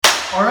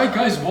All right,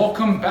 guys,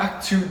 welcome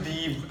back to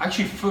the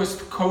actually first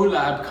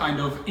collab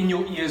kind of in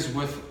your ears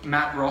with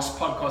Matt Ross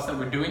podcast that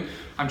we're doing.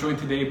 I'm joined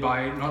today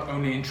by not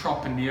only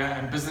entrepreneur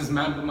and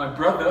businessman, but my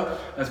brother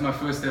as my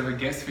first ever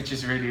guest, which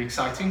is really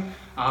exciting.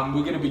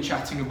 We're going to be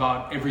chatting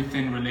about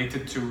everything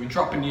related to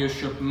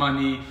entrepreneurship,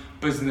 money,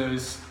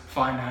 business,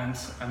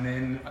 finance, and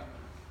then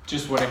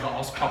just whatever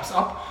else pops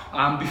up.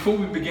 Before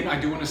we begin, I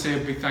do want to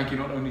say a big thank you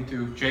not only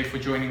to Jay for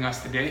joining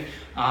us today,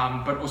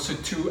 but also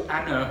to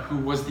Anna, who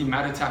was the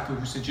mad attacker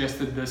who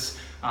suggested this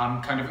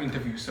kind of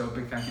interview. So a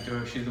big thank you to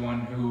her. She's the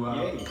one who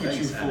put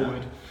you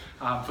forward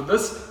for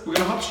this. We're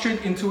going to hop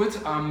straight into it,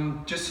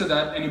 just so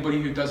that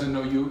anybody who doesn't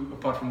know you,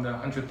 apart from the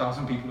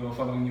 100,000 people who are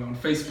following you on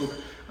Facebook,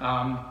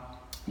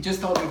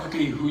 just tell them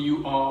quickly who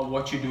you are,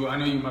 what you do. I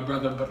know you're my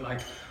brother, but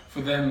like, for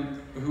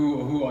them,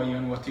 who are you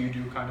and what do you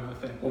do, kind of a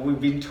thing? Well,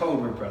 we've been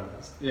told we're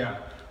brothers. Yeah.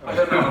 I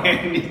don't know.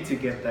 We need to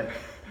get that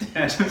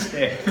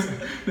downstairs.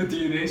 The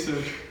DNA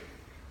search.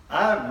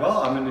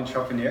 Well, I'm an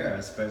entrepreneur. I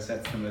suppose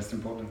that's the most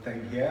important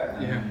thing here.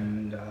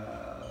 And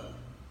I'm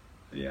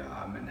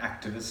an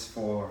activist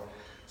for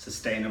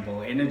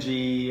sustainable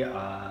energy.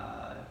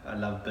 I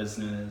love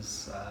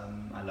business.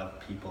 I love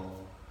people.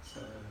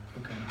 So.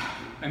 Okay.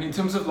 And in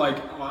terms of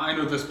like, well, I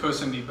know this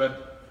personally,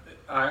 but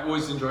I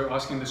always enjoy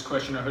asking this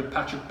question. I heard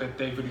Patrick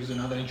David, who's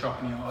another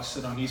entrepreneur, asked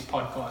it on his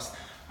podcast.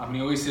 He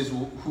always says,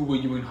 well, who were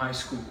you in high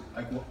school?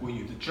 Like, what, were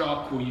you the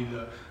jock? Were you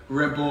the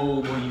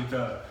rebel? Were you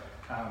the,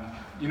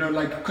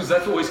 because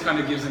that always kind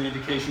of gives an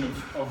indication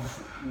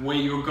of where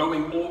you're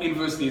going, or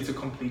inversely, it's a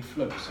complete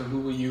flip. So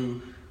who were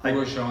you, who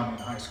was Jean in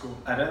high school?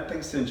 I don't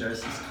think St.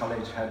 Joseph's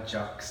College had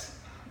jocks.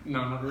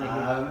 No, not really.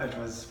 It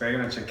was very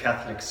much a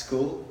Catholic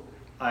school.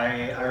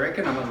 I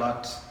reckon I'm a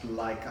lot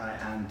like I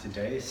am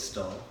today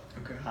still.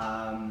 Okay.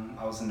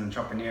 I was an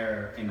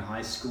entrepreneur in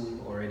high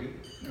school already.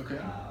 Okay.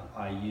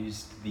 I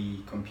used the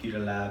computer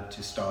lab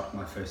to start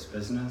my first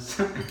business.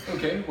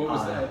 Okay, what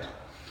was that?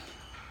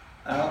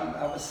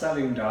 I was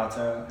selling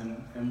data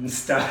and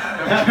stuff.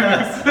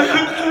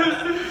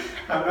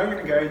 I'm not going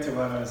to go into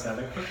what I was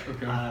selling,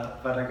 Okay.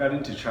 but I got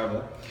into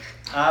trouble.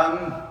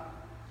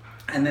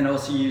 And then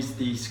also used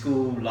the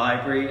school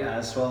library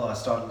as well. I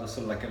started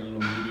sort of like a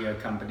little media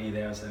company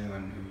there. I was the only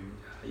one who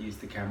used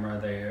the camera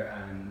there,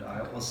 and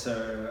I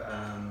also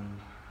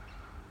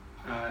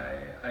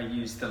I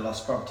used the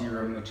Lost Property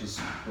Room, which is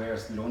where I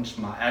launched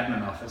my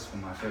admin office for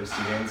my first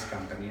events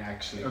company,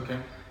 actually. Okay.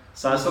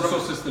 So I sort of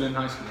also still in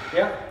high school.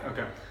 Yeah.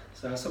 Okay.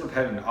 So I sort of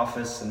had an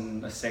office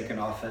and a second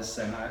office,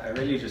 and I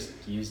really just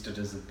used it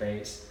as a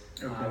base.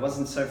 Okay. I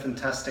wasn't so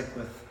fantastic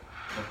with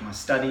my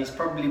studies,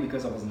 probably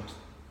because I wasn't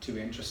too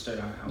interested.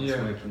 I was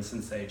working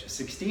since the age of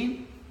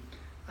 16,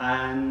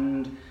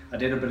 and I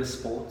did a bit of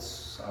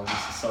sports. I was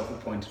a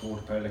self-appointed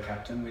water polo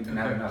captain. We didn't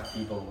have enough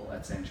people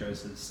at St.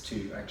 Joseph's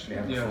to actually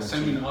have a full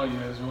same team. in our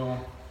year as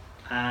well.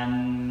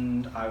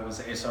 And I was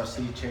the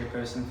SRC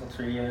chairperson for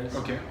 3 years.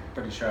 Okay.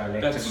 Pretty sure I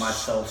elected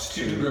myself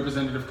Student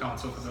Representative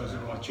Council, for those who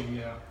are watching,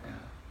 yeah.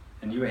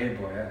 And you were head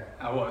boy, eh?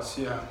 I was,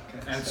 yeah. Okay,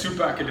 and so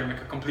super academic,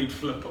 a complete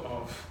flip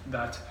of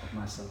that. of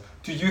myself.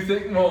 Do you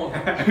think, well,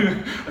 I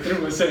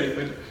didn't want to say it,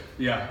 but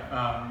yeah,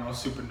 I was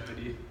super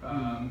nerdy.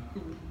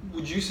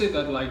 Would you say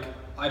that, like,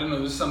 I don't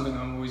know, this is something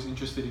I'm always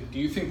interested in. Do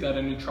you think that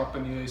an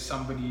entrepreneur is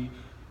somebody,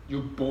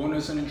 you're born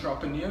as an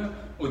entrepreneur?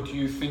 Or do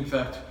you think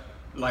that,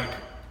 like,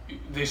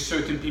 there's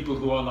certain people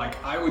who are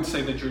like, I would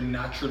say that you're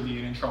naturally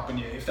an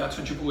entrepreneur, if that's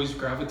what you've always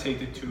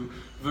gravitated to,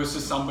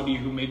 versus somebody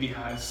who maybe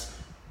has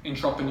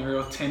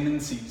entrepreneurial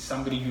tendencies,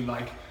 somebody who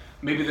like,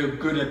 maybe they're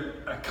good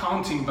at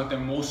accounting, but they're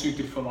more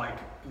suited for like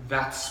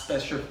that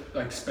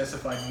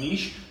specified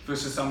niche,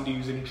 versus somebody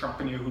who's an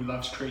entrepreneur who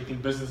loves creating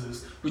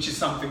businesses, which is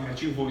something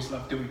that you've always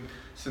loved doing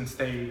since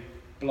day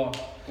blog.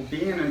 Well,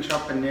 being an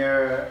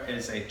entrepreneur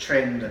is a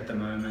trend at the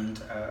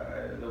moment.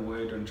 The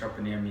word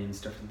entrepreneur means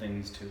different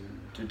things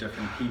to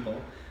different people.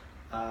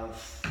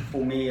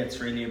 For me, it's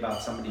really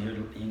about somebody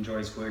who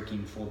enjoys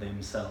working for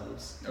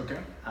themselves. Okay.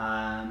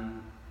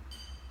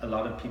 A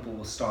lot of people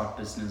will start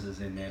businesses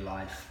in their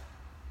life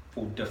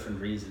for different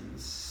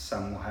reasons.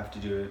 Some will have to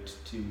do it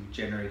to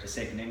generate a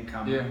second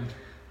income. Yeah.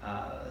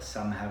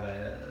 Some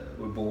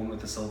were born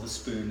with a silver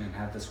spoon and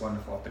have this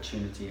wonderful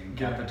opportunity and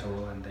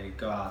capital, and they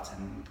go out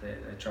and they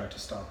try to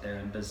start their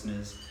own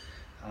business.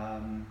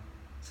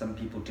 Some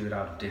people do it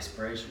out of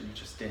desperation. You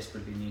just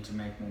desperately need to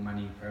make more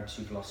money. Perhaps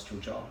you've lost your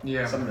job.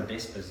 Yeah. Some of the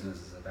best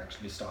businesses have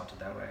actually started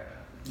that way.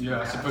 Yeah,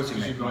 I suppose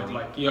because you've got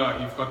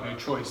you've got no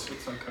choice.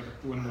 It's like a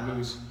win or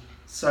lose.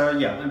 So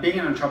and being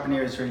an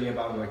entrepreneur is really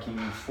about working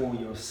for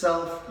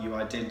yourself. You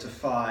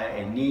identify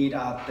a need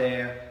out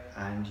there,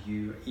 and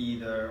you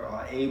either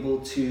are able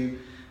to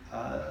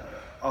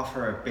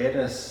offer a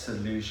better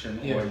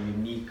solution or a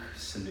unique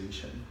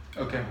solution.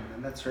 Okay.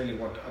 And that's really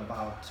what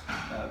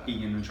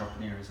being an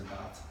entrepreneur is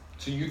about.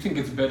 So you think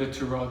it's better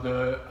to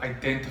rather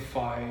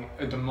identify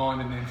a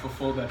demand and then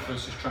fulfill that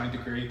versus trying to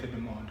create a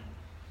demand?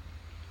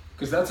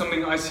 Because that's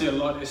something I see a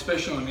lot,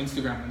 especially on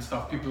Instagram and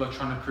stuff. People are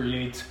trying to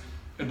create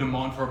a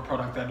demand for a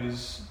product that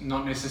is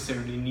not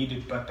necessarily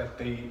needed, but that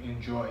they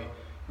enjoy,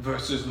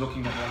 versus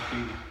looking at what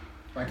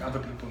like other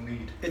people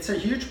need? It's a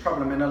huge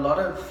problem, and a lot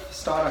of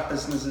startup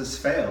businesses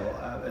fail.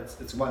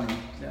 It's one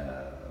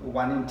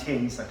in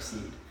 10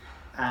 succeed,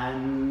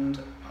 and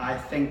I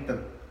think that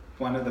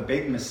one of the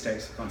big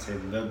mistakes, I can't say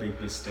the big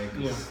mistake,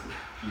 you're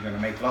going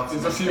to make lots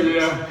of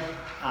mistakes,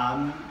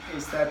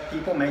 is that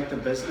people make the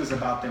business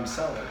about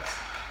themselves.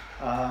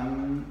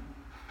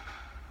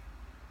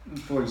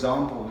 For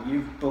example,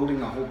 you're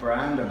building a whole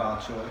brand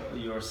about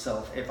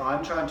yourself. If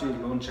I'm trying to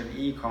launch an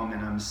e-com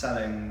and I'm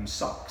selling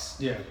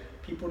socks,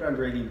 people don't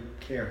really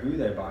care who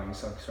they're buying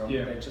socks from.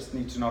 They just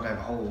need to not have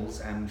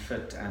holes and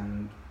fit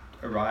and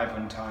arrive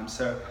on time.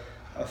 So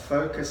a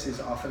focus is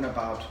often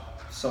about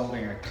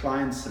solving a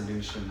client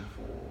solution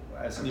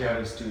as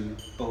opposed to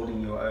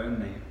building your own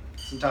name.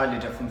 It's entirely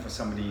different for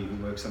somebody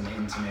who works on the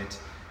internet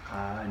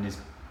and is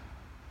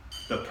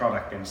the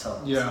product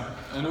themselves. Yeah,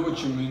 I know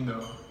what you mean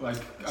though.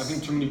 Like, I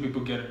think too many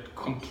people get it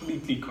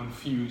completely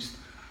confused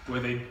where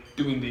they're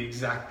doing the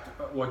exact,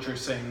 what you're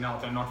saying now.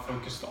 They're not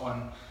focused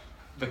on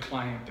the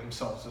client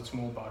themselves. It's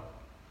more about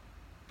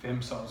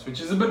themselves, which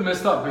is a bit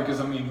messed up because,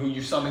 I mean, who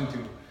you're selling to.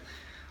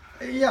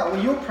 Yeah,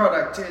 well, your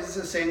product is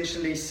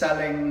essentially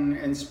selling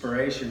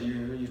inspiration.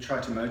 You try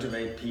to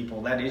motivate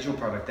people. That is your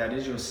product. That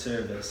is your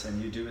service,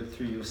 and you do it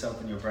through yourself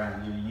and your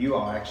brand. You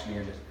are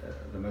actually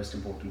the most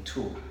important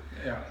tool.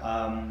 Yeah.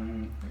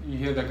 You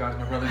hear that, guys?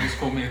 My brother just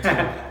called me a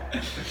tool.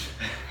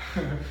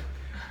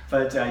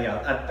 But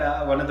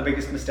one of the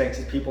biggest mistakes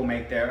is people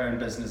make their own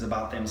business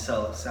about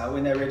themselves.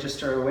 When they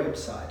register a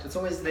website, it's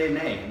always their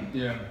name.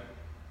 Yeah.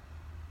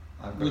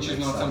 Which is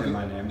not something.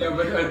 My name. Yeah,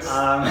 but it's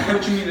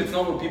what you mean. It's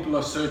not what people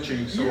are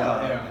searching. So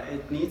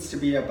it needs to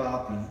be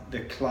about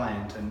the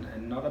client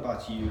and not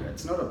about you.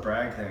 It's not a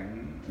brag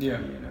thing.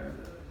 Yeah. You know,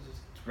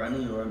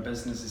 running your own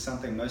business is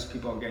something most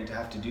people are going to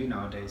have to do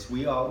nowadays.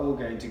 We are all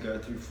going to go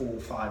through 4 or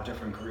 5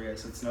 different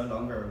careers. It's no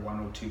longer 1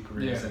 or 2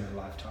 careers in a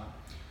lifetime.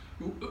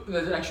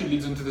 That actually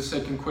leads into the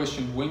second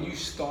question. When you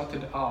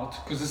started out,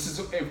 because this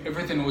is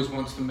everyone always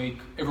wants to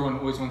make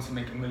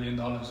 $1 million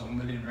or R1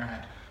 million.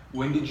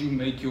 When did you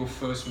make your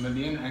first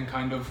million, and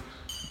kind of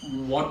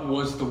what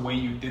was the way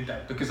you did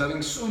that? Because I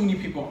think so many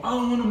people, I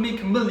want to make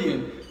 $1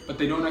 million, but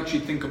they don't actually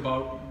think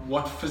about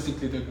what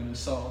physically they're going to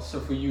sell. So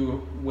for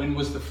you, when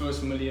was the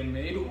first $1 million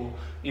made, or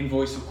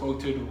invoiced or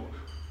quoted or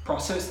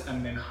processed,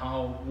 and then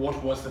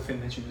what was the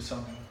thing that you were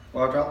selling?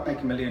 Well, I'd rather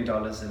make $1 million than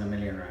R1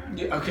 million.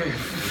 Yeah, okay,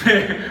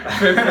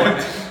 fair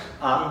point.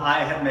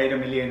 I had made R1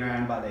 million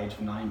by the age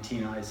of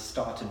 19. I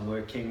started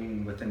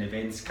working with an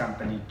events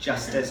company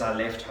just as I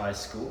left high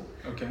school.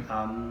 Okay.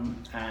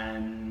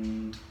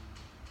 And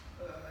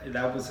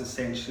that was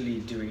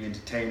essentially doing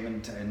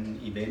entertainment and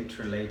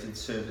event-related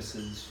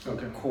services for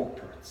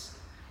corporates.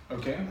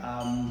 Okay.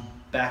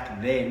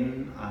 Back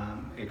then,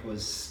 it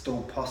was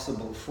still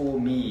possible for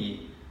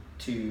me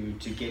to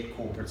get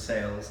corporate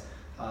sales.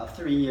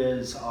 3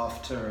 years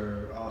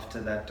after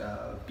that,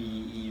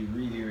 BE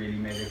really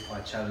made it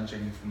quite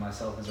challenging for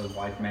myself as a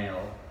white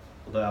male,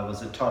 although I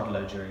was a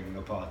toddler during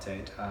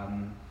apartheid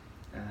and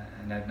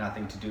had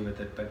nothing to do with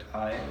it, but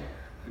I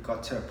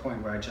got to a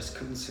point where I just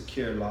couldn't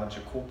secure larger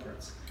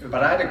corporates. Okay.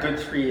 But I had a good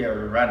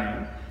 3-year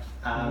running.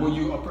 Were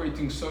you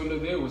operating solo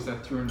there, or was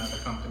that through another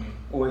company?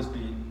 Always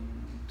been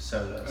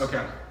solo.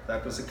 Okay.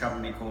 That was a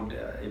company called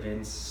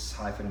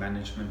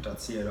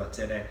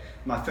events-management.co.za.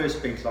 My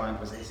first big client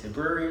was SA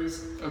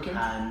Breweries,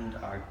 and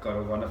I got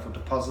a wonderful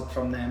deposit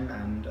from them,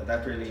 and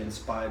that really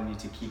inspired me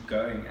to keep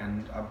going,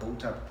 and I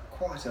built up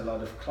quite a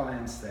lot of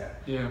clients there.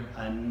 Yeah.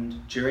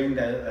 And during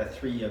the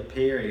 3-year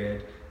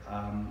period,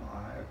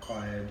 I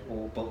acquired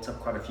or built up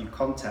quite a few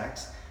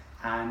contacts,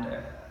 and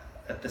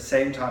at the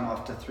same time,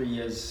 after 3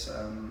 years,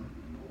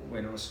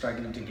 when I was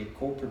struggling to get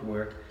corporate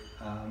work,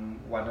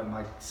 one of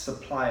my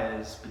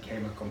suppliers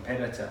became a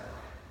competitor,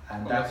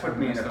 and that put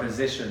me in a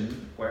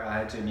position where I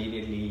had to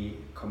immediately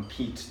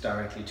compete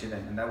directly to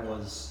them, and that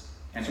was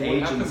an agency.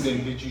 What happened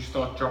then? Did you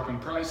start dropping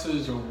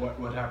prices, or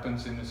what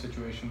happens in a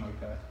situation like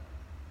that?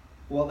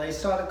 Well, they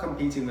started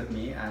competing with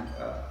me, and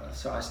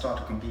so I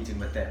started competing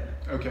with them.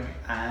 Okay.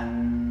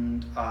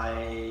 And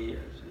I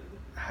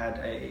had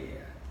a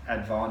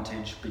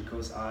advantage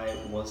because I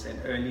was an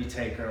early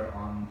taker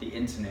on the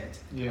internet.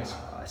 Yes.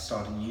 I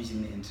started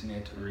using the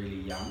internet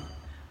really young,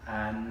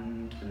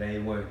 and they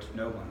weren't,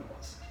 no one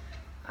was.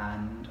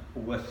 And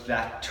with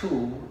that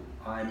tool,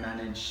 I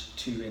managed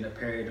to, in a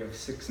period of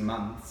 6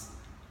 months,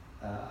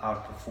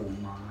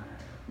 outperform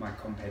my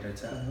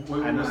competitor.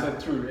 What was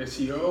that through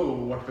SEO,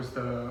 or what was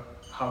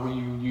how were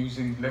you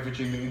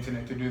leveraging the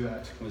internet to do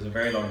that? It was a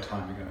very long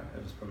time ago.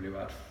 It was probably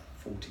about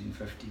 14,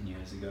 15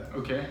 years ago.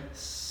 Okay.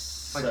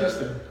 So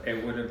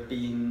it would have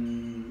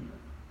been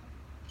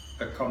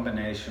a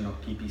combination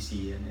of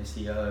PPC and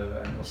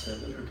SEO, and also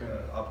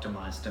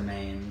optimized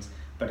domains,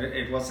 but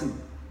it wasn't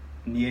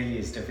nearly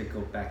as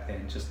difficult back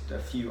then. Just a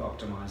few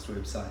optimized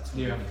websites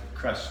would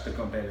crush the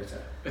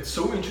competitor. It's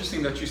so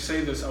interesting that you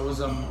say this. I was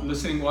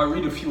listening, I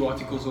read a few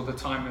articles all the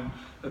time, and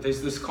that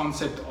there's this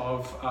concept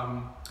of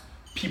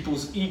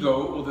people's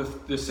ego, or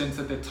the sense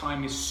that their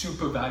time is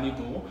super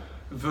valuable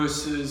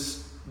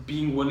versus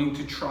being willing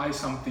to try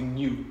something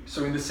new.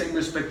 So in the same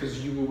respect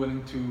as you were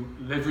willing to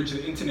leverage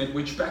the internet,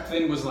 which back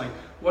then was like,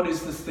 what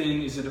is this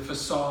thing? Is it a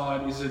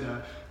facade? Is it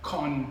a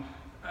con?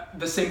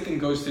 The same thing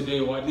goes today,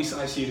 or at least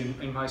I see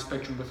it in my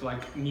spectrum with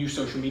like new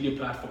social media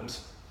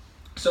platforms.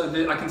 So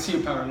I can see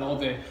a parallel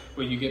there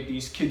where you get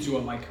these kids who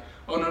are like,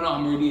 oh no,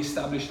 I'm already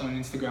established on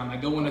Instagram. I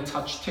don't want to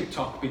touch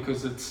TikTok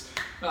because that's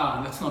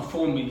not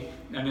for me.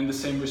 And in the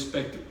same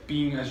respect,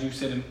 being, as you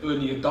said, an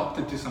early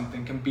adopter to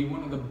something can be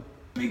one of the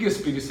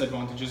biggest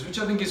advantages, which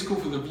I think is cool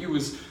for the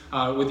viewers,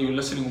 whether you're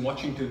listening or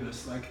watching to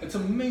this. Like, it's a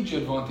major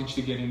advantage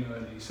to get in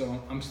early.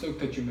 So I'm stoked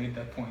that you made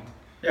that point.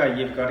 Yeah,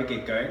 you've got to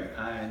get going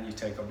and you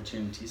take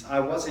opportunities. I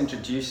was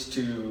introduced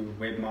to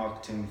web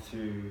marketing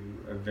through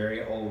a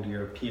very old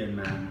European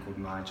man called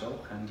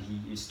Nigel, and he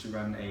used to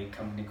run a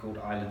company called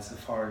Island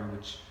Safari,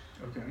 which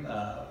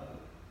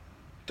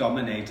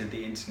dominated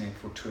the internet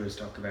for tours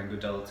to Okavango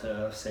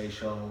Delta,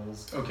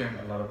 Seychelles,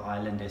 a lot of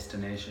island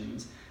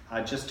destinations.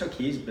 I just took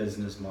his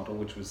business model,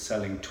 which was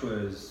selling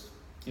tours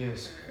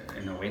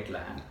in a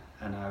wetland,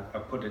 and I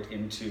put it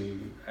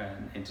into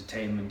an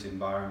entertainment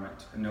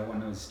environment. No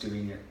one was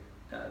doing it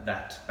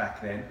that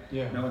back then.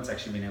 No one's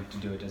actually been able to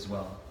do it as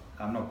well.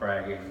 I'm not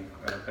bragging,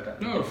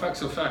 but no,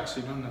 facts are facts.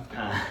 You don't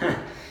have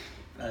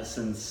to.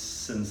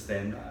 Since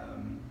then,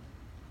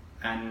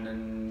 I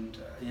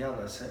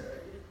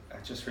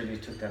just really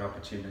took that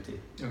opportunity.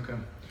 Okay,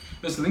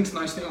 this links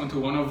nicely onto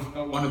one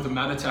of the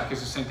mad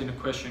attackers who sent in a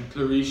question.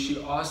 Clarice, she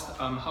asked,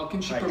 how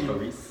can she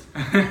promote?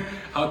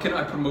 How can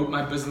I promote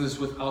my business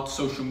without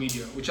social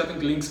media? Which I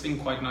think links in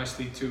quite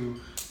nicely to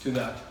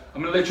that.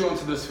 I'm going to let you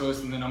answer this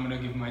first, and then I'm going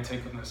to give my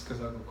take on this because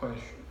I've got quite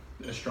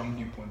a strong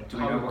viewpoint. Do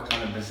we know what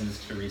kind of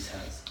business Clarice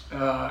has?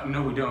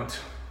 No, we don't.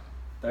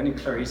 The only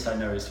Clarice I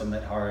know is from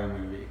that horror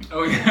movie.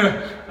 Oh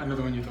yeah,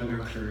 another one you're talking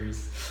about.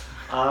 Clarice.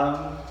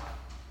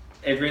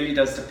 It really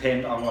does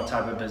depend on what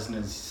type of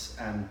business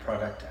and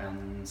product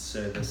and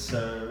service.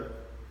 So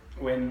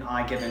when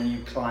I get a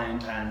new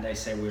client and they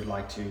say we'd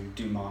like to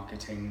do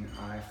marketing,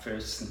 I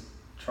first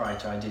try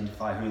to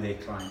identify who their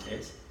client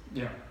is.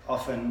 Yeah.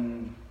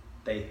 Often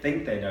they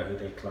think they know who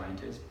their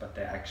client is, but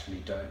they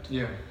actually don't.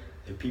 Yeah.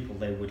 There are people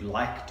they would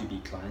like to be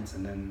clients,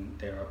 and then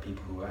there are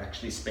people who are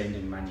actually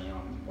spending money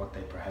on what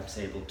they're perhaps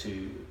able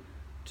to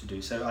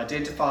do. So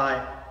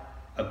identify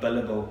a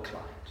billable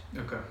client.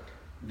 Okay.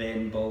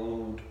 Then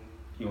build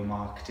your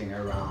marketing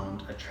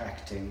around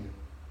attracting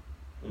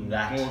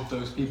that more of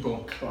those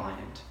people.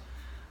 Client.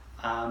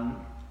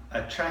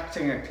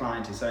 Attracting a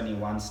client is only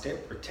one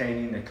step.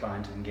 Retaining the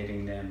client and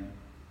getting them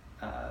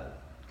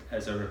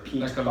as a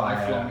repeat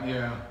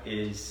buyer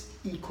is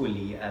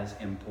equally as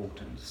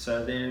important.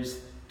 So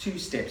there's two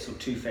steps or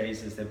two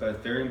phases. They're both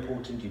very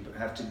important. You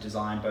have to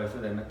design both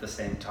of them at the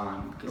same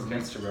time because it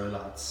needs to roll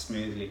out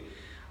smoothly.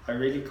 I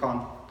really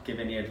can't give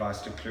any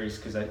advice to Clarice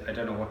because I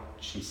don't know what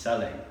she's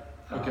selling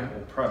or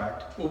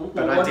product.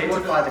 But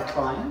identify the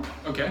client.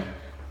 Okay.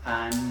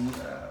 And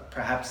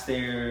perhaps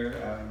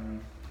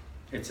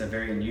it's a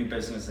very new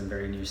business and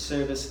very new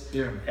service.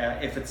 Yeah.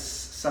 If it's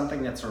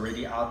something that's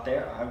already out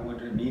there, I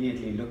would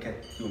immediately look at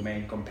your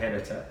main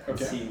competitor and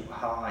see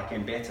how I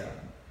can better.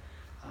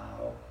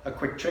 A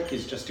quick trick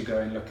is just to go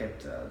and look at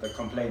the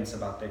complaints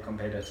about their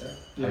competitor,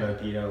 Hello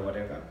Peter or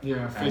whatever.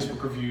 Yeah,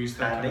 Facebook reviews,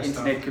 that kind of stuff.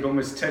 And the internet could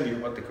almost tell you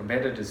what the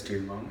competitor's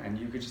doing wrong, and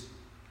you could just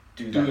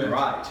do that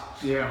right.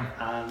 Yeah,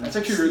 that's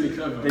actually really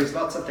clever. There's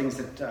lots of things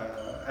that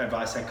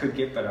advice I could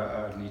give, but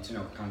I need to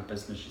know what kind of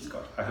business she's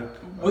got. I hope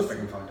I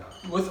can find out.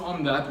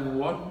 On that,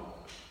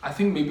 I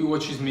think maybe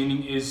what she's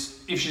meaning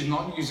is if she's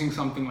not using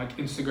something like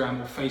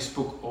Instagram or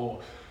Facebook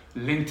or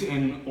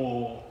LinkedIn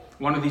or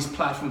one of these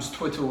platforms,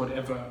 Twitter or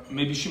whatever,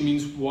 maybe she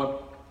means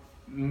what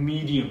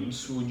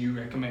mediums would you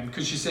recommend?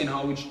 Because she's saying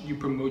how would you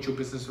promote your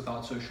business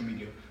without social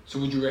media? So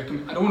would you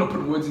recommend, I don't want to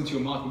put words into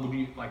your mouth, but would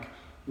you like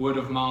word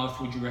of mouth?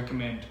 Would you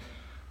recommend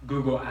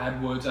Google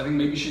AdWords? I think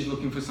maybe she's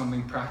looking for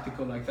something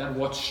practical like that.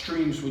 What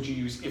streams would you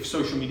use if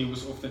social media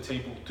was off the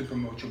table to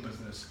promote your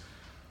business?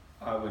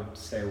 I would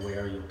say,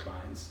 where are your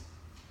clients?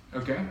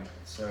 Okay.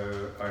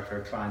 So if her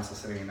clients are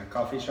sitting in a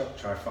coffee shop,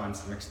 try to find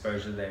some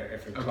exposure there.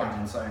 If her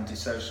clients are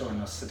antisocial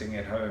and are sitting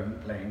at home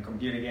playing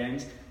computer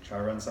games, try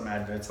to run some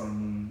adverts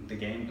on the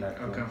game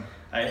platform.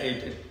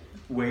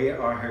 Where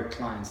are her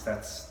clients?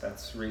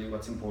 That's really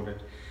what's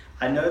important.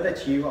 I know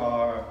that you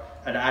are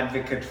an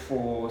advocate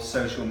for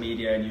social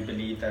media and you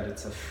believe that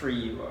it's a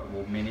free,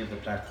 well, many of the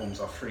platforms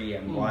are free,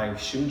 and why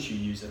shouldn't you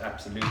use it?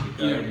 Absolutely,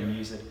 go ahead and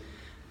use it.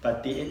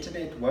 But the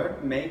internet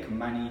won't make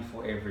money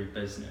for every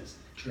business.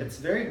 True. It's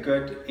very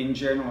good in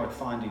general at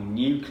finding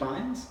new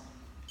clients,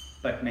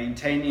 but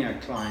maintaining a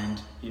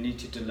client, you need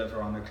to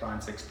deliver on the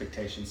client's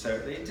expectations. So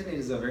the internet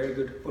is a very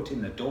good foot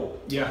in the door.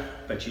 Yeah.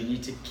 But you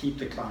need to keep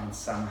the client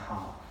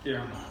somehow.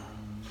 Yeah.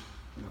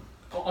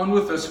 On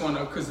with this one,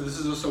 because this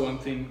is also one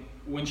thing.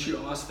 When she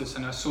asked this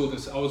and I saw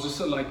this, I was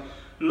also like,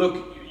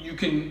 look, you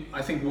can,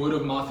 I think word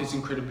of mouth is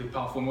incredibly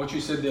powerful. And what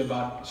you said there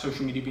about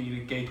social media being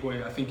a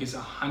gateway, I think is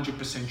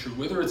 100% true.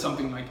 Whether it's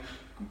something like,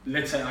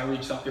 let's say I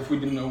reached out, if we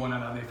didn't know one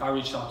another, if I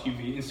reached out to you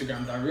via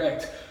Instagram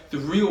direct, the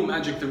real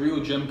magic, the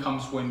real gem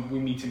comes when we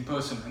meet in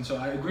person. And so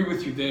I agree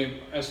with you there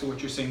as to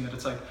what you're saying, that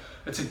it's like,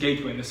 it's a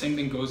gateway. The same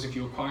thing goes if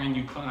you're acquiring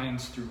new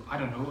clients through, I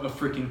don't know, a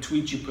freaking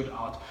tweet you put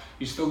out.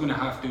 You're still going to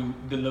have to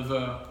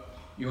deliver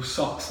your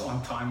socks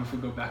on time, if we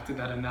go back to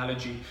that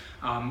analogy.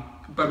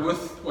 But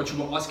with what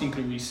you were asking,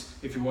 Clarice,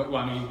 if you, well,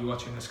 I know you'll be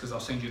watching this because I'll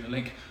send you the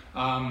link.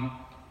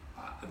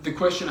 The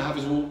question I have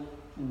is, well,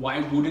 why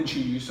wouldn't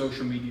you use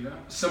social media?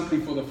 Simply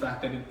for the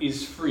fact that it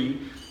is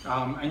free,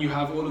 and you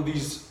have all of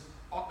these,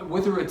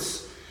 whether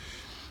it's,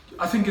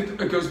 I think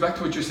it goes back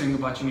to what you're saying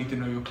about you need to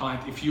know your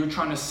client. If you're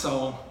trying to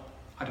sell,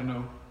 I don't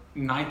know,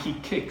 Nike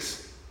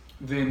kicks,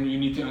 then you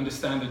need to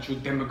understand that your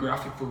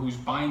demographic for who's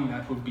buying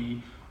that would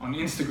be on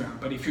Instagram.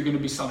 But if you're going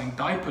to be selling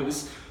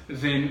diapers,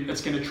 then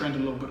it's going to trend a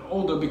little bit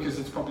older, because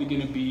it's probably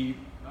going to be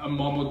a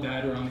mom or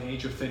dad around the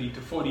age of 30 to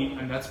 40,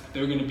 and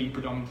they're going to be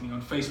predominantly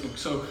on Facebook.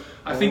 So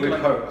I think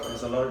like, hope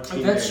there's a lot of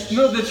teenage.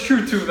 That's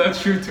true too.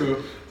 That's true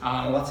too.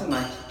 What's a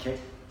Nike kick?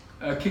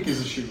 A kick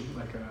is a shoe,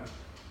 like a.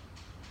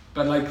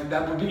 But like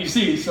that would be, you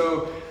see.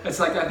 So it's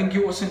like, I think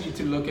you also need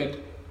to look at,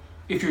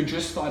 if you're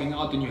just starting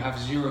out and you have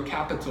zero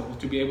capital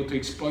to be able to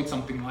exploit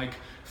something like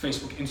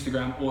Facebook,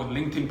 Instagram, or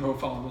LinkedIn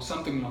profile or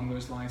something along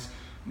those lines.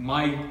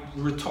 My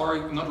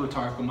return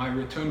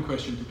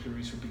question to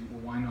Clarice would be,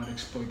 well, why not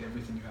exploit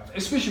everything you have,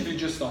 especially if you're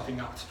just starting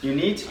out? You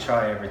need to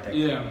try everything.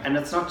 Yeah. And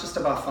it's not just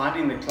about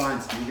finding the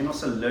clients. You can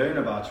also learn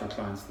about your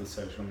clients through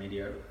social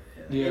media.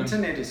 The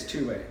internet is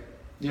two-way.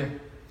 Yeah.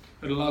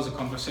 It allows a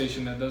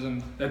conversation that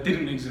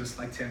didn't exist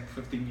like 10,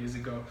 15 years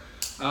ago.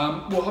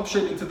 We'll hop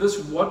straight into this.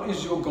 What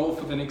is your goal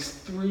for the next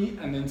 3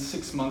 and then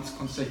 6 months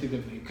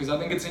consecutively? Because I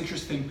think it's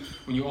interesting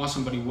when you ask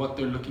somebody what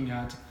they're looking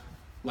at,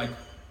 like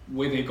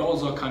where their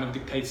goals are kind of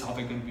dictates how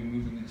they're going to be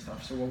moving and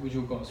stuff. So what would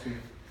your goals be?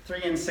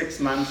 3 and 6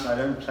 months. I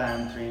don't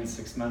plan 3 and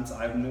 6 months.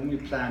 I normally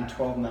plan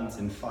 12 months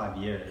in 5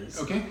 years.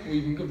 Okay, well,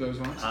 you can give those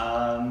ones.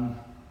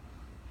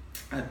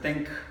 I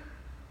think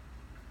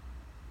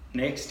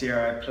next year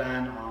I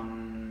plan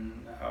on,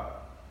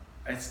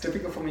 it's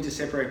difficult for me to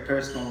separate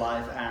personal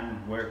life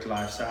and work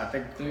life. So I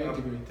think, for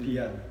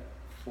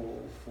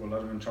a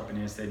lot of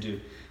entrepreneurs, they do.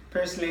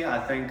 Personally, I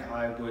think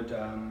I would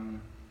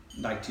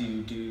like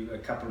to do a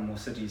couple more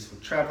cities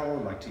for travel,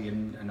 like to get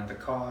another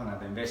car,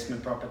 another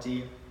investment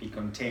property, be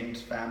content,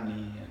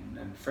 family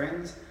and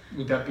friends.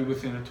 Would that be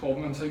within a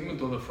 12-month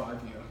segment or the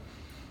 5-year?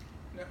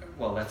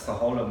 Well, that's the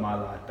whole of my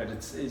life, but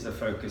it is a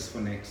focus for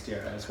next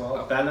year as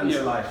well.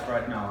 Balanced life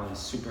right now is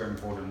super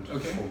important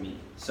for me.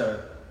 So,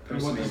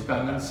 and what does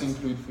balance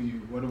include for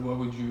you? What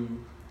would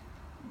you,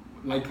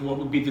 like, what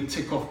would be the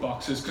tick off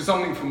boxes? Because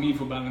something for me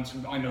for balance,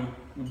 I know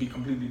would be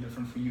completely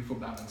different for you for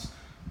balance.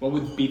 What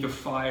would be the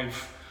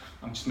 5,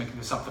 I'm just making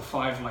this up, the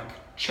 5 like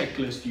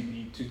checklist you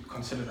need to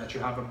consider that you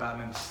have a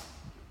balance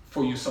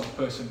for yourself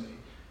personally?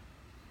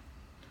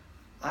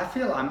 I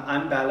feel I'm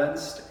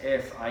unbalanced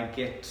if I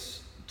get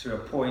to a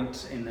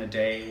point in the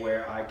day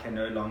where I can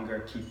no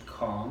longer keep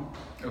calm.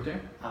 Okay.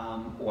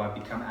 Or I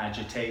become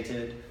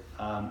agitated.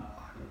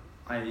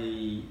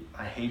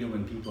 I hate it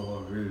when people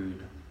are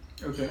rude.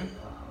 Okay.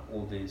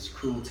 Or there's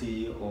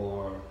cruelty,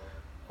 or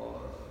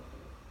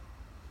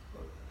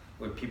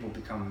where people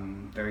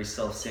become very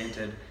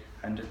self-centered,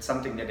 and it's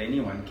something that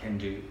anyone can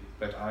do.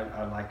 But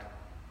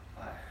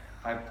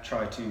I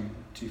try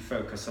to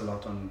focus a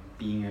lot on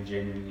being a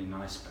genuinely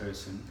nice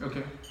person.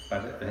 Okay.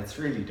 But it's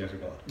really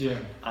difficult. Yeah.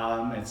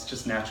 It's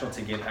just natural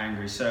to get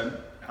angry. So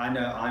I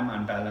know I'm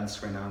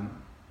unbalanced when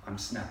I'm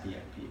snappy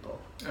at people.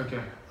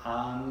 Okay.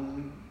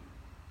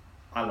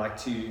 I like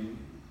to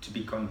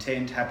be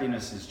content.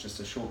 Happiness is just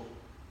a short,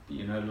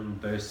 little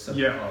burst of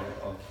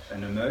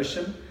an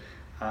emotion.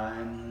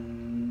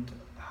 And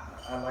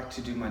I like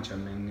to do my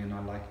gymming, and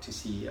I like to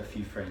see a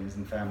few friends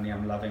and family.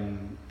 I'm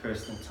loving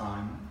personal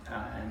time,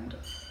 and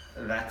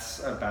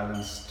that's a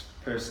balanced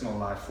personal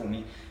life for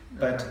me.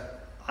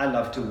 But I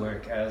love to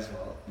work as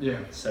well. Yeah.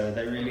 So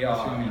they really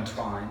are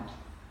entwined.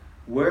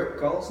 Work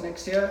goals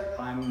next year,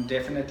 I'm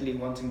definitely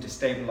wanting to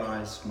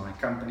stabilize my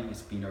company.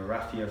 It's been a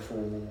rough year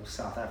for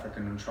South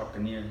African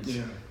entrepreneurs.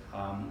 Yeah.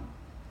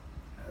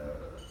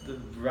 The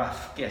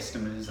rough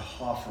guesstimate is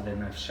half of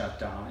them have shut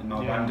down. In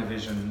my one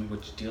division,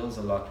 which deals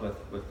a lot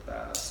with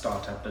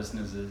startup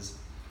businesses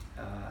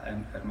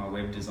and at my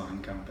web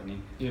design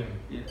company,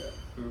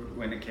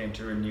 when it came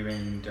to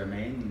renewing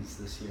domains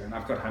this year, and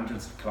I've got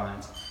hundreds of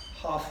clients,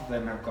 half of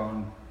them have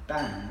gone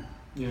bang.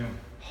 Yeah.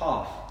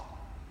 Half.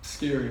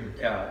 Scary.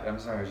 Yeah, I'm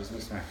sorry, I just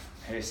missed my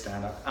hair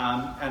stand up.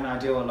 And I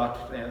deal a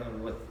lot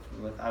with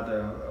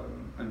other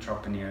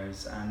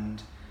entrepreneurs,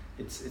 and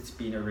it's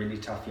been a really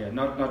tough year.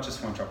 Not just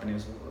for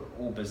entrepreneurs,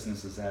 all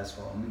businesses as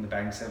well. I mean, the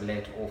banks have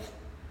let off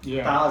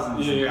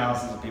thousands and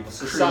thousands of people.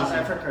 So crazy. South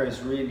Africa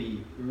has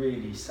really,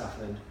 really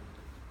suffered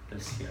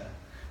this year.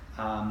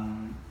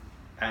 And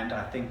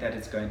I think that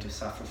it's going to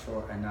suffer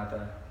for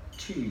another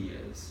 2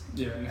 years.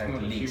 Yeah, if at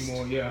not least. A few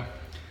more, yeah.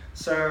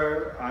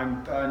 So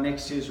I'm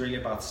next year is really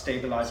about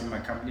stabilizing my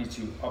company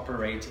to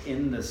operate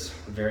in this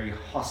very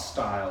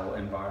hostile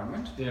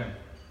environment. Yeah.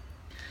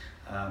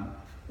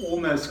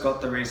 Almost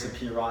got the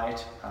recipe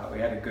right. We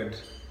had a good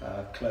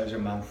closure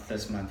month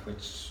this month,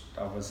 which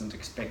I wasn't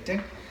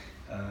expecting.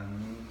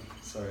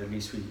 So at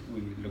least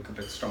we look a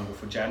bit stronger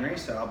for January.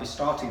 So I'll be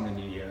starting the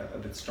new year a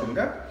bit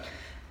stronger.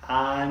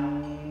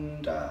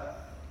 And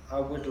I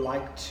would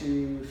like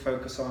to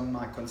focus on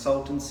my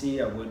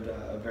consultancy. I would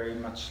very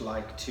much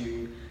like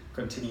to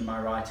continue my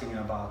writing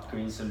about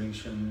green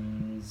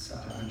solutions,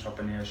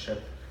 entrepreneurship,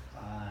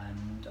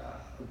 and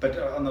but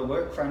on the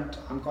work front,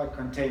 I'm quite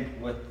content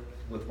with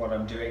what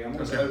I'm doing. I'm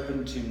always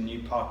open to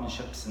new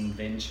partnerships and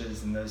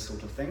ventures and those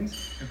sort of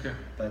things. Okay.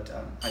 But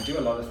I do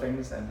a lot of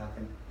things, and I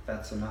think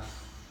that's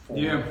enough for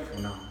now.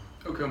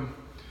 Okay.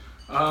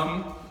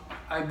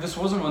 This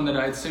wasn't one that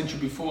I had sent you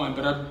before,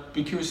 but I'd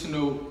be curious to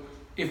know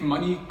if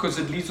money, because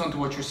it leads on to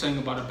what you're saying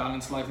about a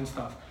balanced life and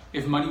stuff.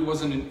 If money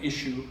wasn't an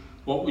issue,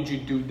 what would you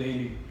do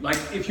daily? Like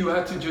if you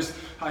had to just,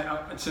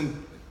 it's a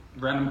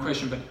random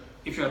question, but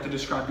if you had to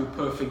describe your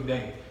perfect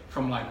day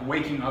from like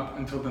waking up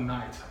until the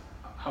night,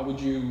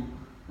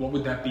 what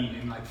would that be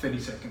in like 30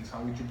 seconds?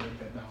 How would you break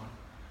that down?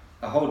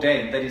 A whole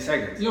day in 30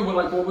 seconds? Yeah, well,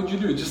 like what would you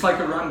do? Just like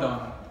a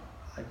rundown.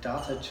 I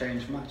doubt I'd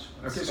change much.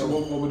 Okay, so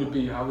what would it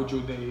be? How would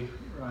your day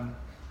run?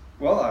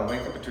 Well, I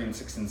wake up between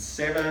 6 and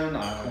 7,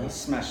 I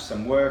smash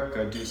some work,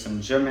 I do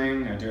some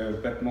gymming, I do a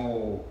bit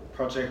more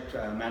project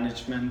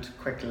management,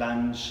 quick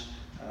lunch,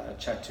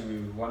 chat to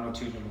one or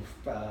two little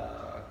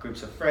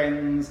groups of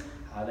friends,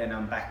 then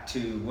I'm back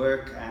to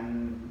work,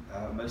 and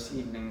most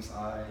evenings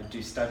I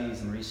do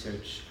studies and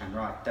research and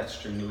write.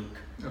 That's during the week.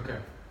 Okay.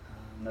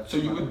 So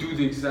you would do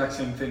the exact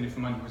same thing if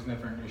money was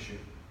never an issue?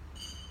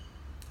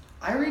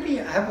 I really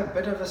have a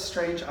bit of a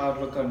strange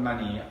outlook on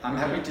money. I'm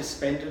happy to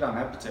spend it, I'm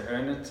happy to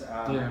earn it.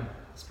 I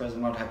suppose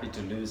I'm not happy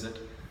to lose it.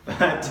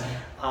 But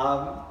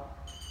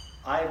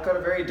I've got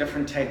a very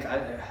different take.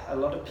 A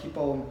lot of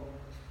people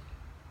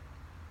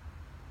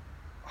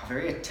are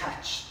very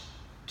attached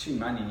to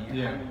money.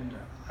 And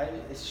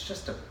it's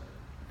just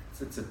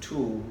it's a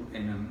tool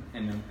in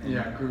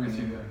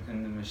the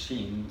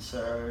machine.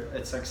 So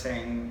it's like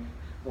saying,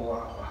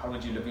 well, how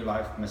would you live your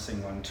life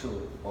missing one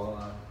tool?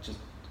 Well, just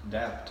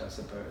adapt, I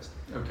suppose.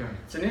 Okay.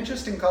 It's an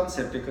interesting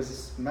concept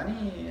because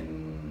money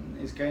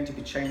is going to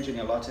be changing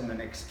a lot in the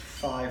next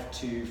 5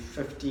 to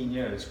 15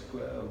 years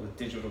with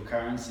digital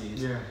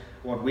currencies. Yeah.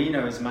 What we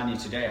know as money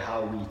today,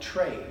 how we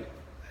trade,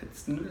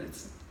 it's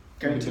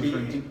going to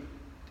be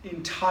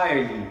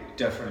entirely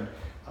different.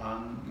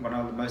 One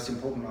of the most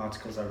important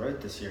articles I wrote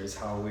this year is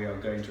how we are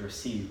going to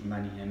receive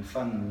money and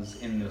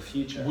funds in the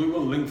future. We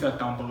will link that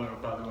down below,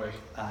 by the way.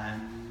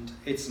 And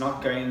it's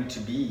not going to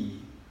be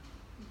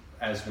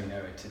as we know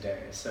it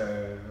today.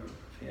 So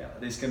yeah,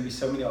 there's going to be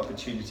so many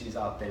opportunities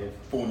out there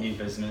for new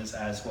business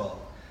as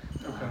well.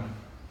 Okay.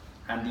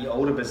 And the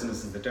older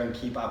businesses that don't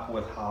keep up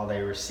with how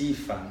they receive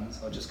funds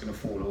are just going to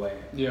fall away.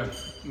 Yeah,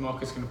 the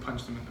market's going to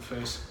punch them in the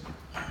face.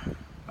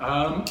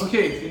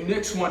 Okay, the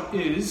next one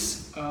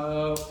is,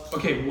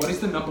 what is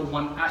the number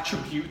one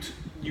attribute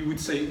you would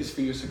say is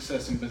for your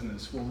success in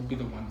business? What would be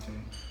the one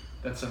thing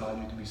that's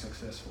allowed you to be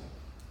successful?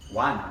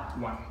 One.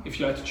 If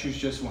you had to choose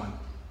just one.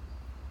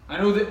 I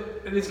know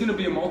that there's going to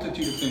be a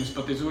multitude of things,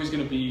 but there's always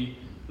going to be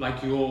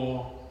like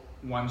your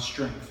one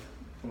strength,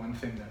 one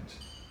thing that's...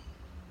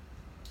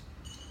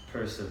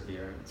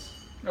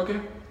 Perseverance. Okay.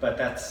 But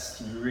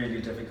that's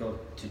really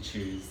difficult to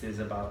choose. There's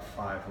about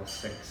 5 or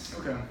 6.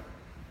 Okay.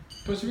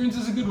 Perseverance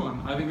is a good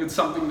one. I think it's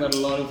something that a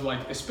lot of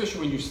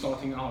especially when you're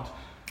starting out,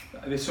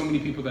 there's so many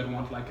people that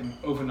want like an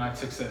overnight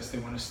success. They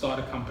want to start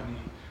a company,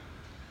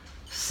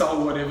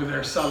 sell whatever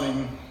they're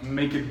selling,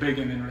 make it big,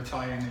 and then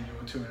retire in a year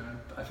or two. And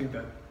I think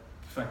that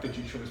the fact that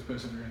you chose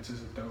perseverance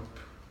is a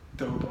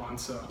dope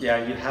answer.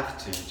 Yeah, you have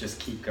to just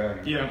keep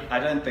going. Yeah. I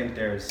don't think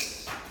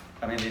there's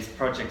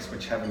projects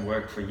which haven't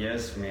worked for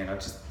years for me, and I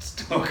just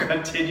still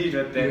continued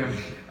with them.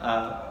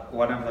 Yeah.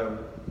 One of the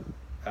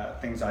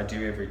things I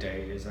do every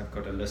day is I've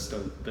got a list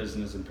of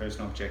business and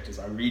personal objectives.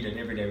 I read it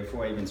every day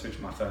before I even switch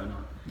my phone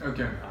on.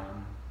 Okay.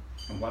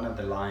 And one of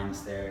the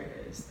lines there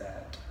is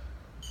that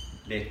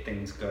let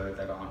things go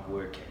that aren't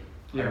working.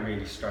 Yeah. I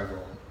really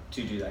struggle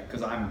to do that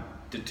because I'm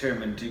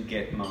determined to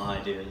get my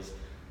ideas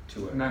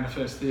to work.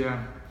 Manifest,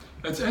 yeah.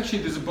 It's actually,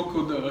 there's a book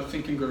called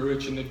Think and Grow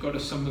Rich, and they've got a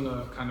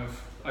similar kind of,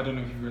 I don't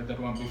know if you've read that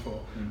one before,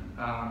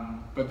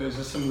 but there's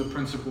a similar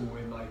principle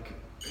where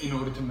in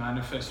order to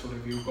manifest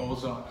whatever your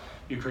goals are,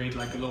 you create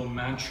like a little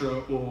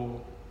mantra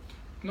or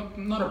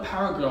not a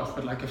paragraph,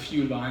 but like a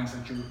few lines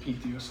that you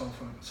repeat to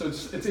yourself. So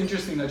it's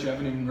interesting that you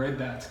haven't even read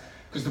that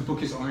because the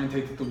book is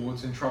orientated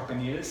towards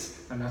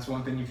entrepreneurs, and that's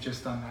one thing you've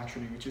just done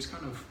naturally, which is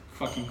kind of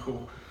fucking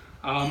cool.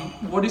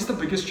 What is the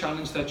biggest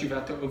challenge that you've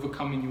had to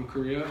overcome in your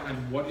career,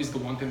 and what is the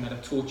one thing that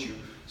it taught you?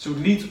 So it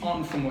leads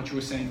on from what you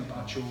were saying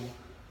about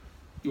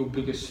your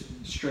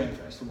biggest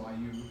strength as to why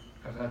you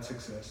have had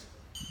success.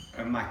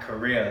 In my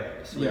career,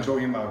 so we're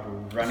talking about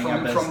running a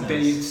business. From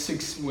day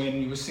 6,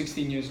 when you were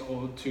 16 years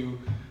old, to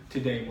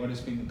today, what has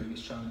been the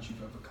biggest challenge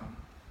you've overcome?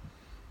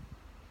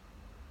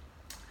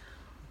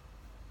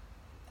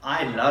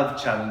 I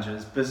love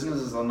challenges.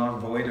 Businesses are not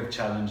void of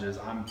challenges.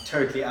 I'm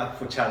totally up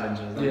for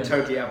challenges. I'm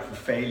totally up for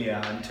failure.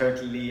 I'm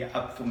totally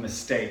up for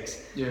mistakes.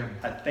 Yeah.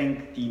 I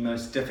think the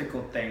most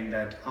difficult thing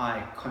that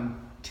I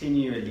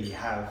continually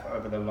have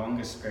over the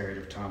longest period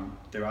of time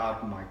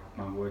throughout my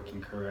working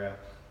career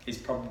is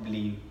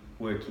probably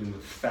working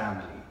with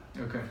family.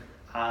 Okay.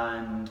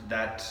 And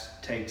that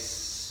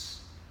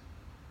takes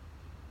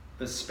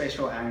a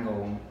special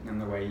angle in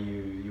the way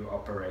you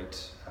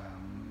operate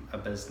a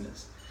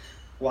business.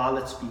 While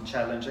it's been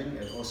challenging,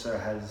 it also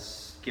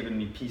has given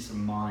me peace of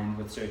mind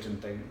with certain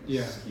things.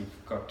 Yeah.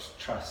 You've got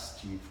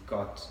trust, you've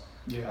got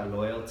Yeah.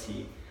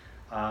 loyalty.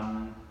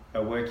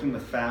 But working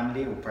with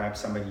family, or perhaps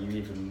somebody you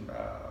even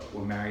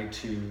were married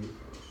to,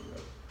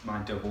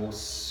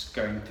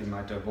 going through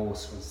my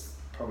divorce was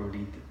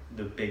probably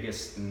the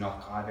biggest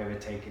knock I've ever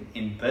taken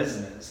in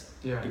business.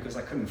 Yeah. Because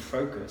I couldn't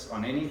focus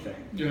on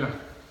anything. Yeah.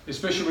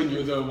 Especially when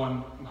you're the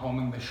one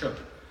helming the ship.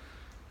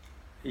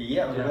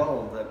 Yeah.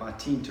 Well, my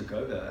team took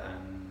over,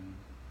 and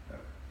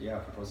if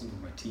it wasn't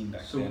for my team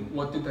back So then.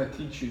 what did that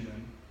teach you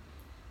then?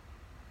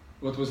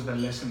 What was the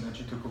lesson that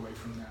you took away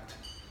from that?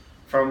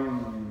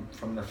 From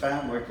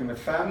the working with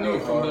family?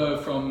 No,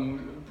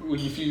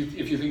 if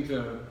you think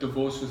the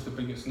divorce was the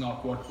biggest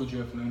knock, what would you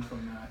have learned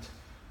from that?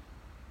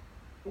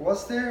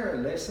 Was there a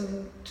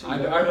lesson to I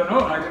don't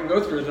know. I didn't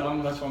go through it.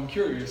 That's why I'm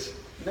curious.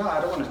 No,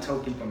 I don't want to tell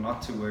people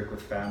not to work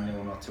with family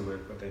or not to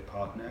work with their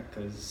partner,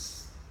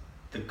 because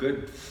the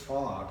good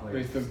far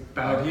outweighs the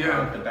bad.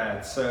 the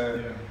bad.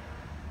 So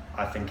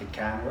I think it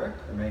can work.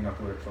 It may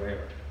not work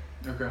forever.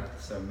 Okay.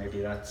 So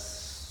maybe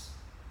that's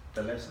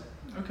the lesson.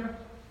 Okay.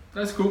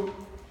 That's cool.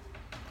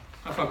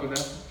 I fuck with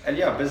that.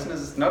 And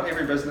business. Not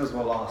every business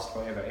will last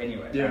forever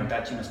anyway. Yeah. And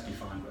that you must be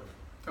fine with.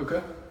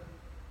 Okay.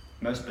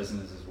 Most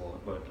businesses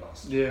won't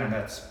last. Yeah. And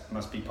that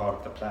must be part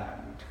of the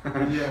plan.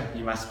 Yeah.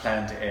 You must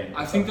plan to end.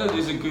 I think that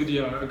is a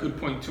good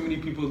point. Too many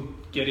people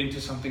get into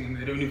something and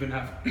they don't even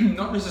have,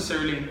 not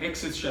necessarily an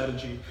exit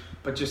strategy,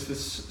 but just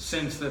this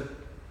sense that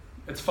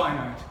it's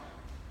finite.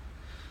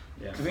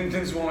 Yeah. So then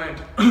things will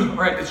end.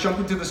 Alright, let's jump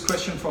into this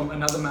question from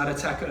another mad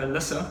attacker,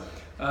 Alyssa.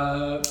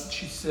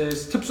 She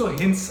says, tips or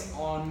hints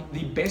on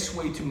the best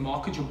way to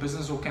market your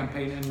business or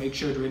campaign and make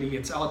sure it really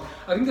gets out.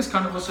 I think this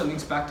kind of also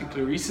links back to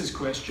Clarice's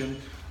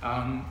question.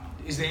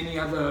 Is there any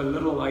other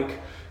little,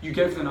 you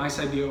gave the nice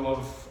idea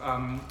of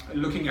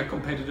looking at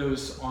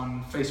competitors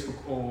on Facebook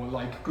or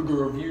Google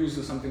reviews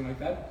or something like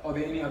that. Are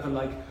there any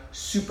other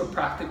super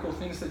practical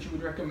things that you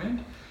would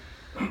recommend?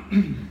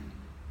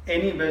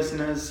 Any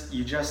business,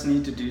 you just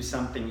need to do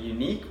something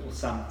unique or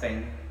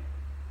something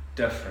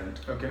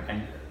different. Okay.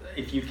 And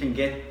if you can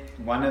get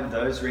one of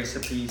those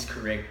recipes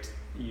correct,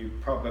 you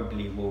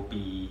probably will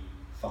be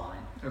fine.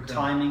 Okay.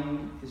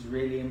 Timing is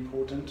really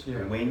important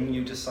when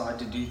you decide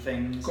to do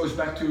things. It goes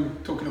back to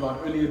talking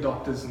about early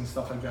adopters and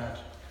stuff like that.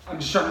 I'm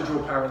just trying to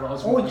draw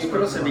parallels. Or you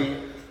could also be,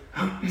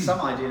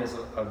 some ideas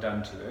are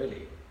done too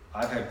early.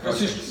 I've had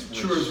projects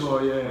which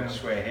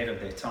were ahead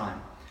of their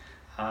time.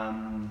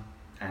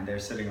 And they're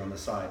sitting on the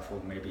side for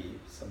maybe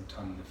some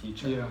time in the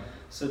future. Yeah.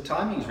 So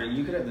timing is really,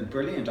 you could have the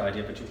brilliant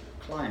idea, but your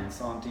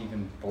clients aren't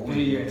even born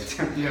yet.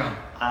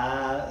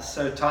 Yeah.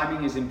 So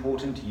timing is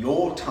important,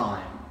 your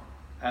time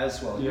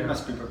as well. Yeah. You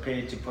must be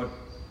prepared to put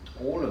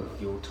all of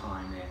your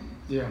time in.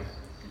 Yeah.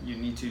 You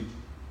need to,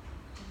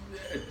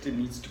 it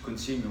needs to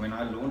consume you. When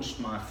I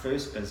launched my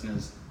first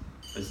businesses,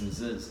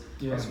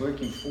 I was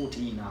working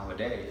 14-hour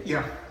days.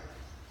 Yeah.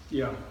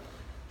 Yeah.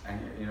 And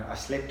I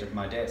slept at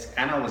my desk,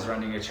 and I was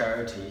running a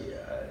charity.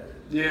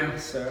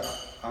 So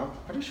I'm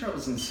pretty sure it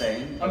was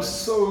insane. I'm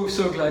so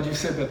glad you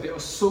said that. There are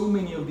so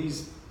many of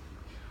these.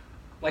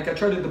 I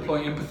try to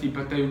deploy empathy,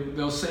 but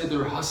they'll say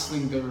they're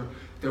hustling,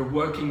 they're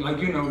working. My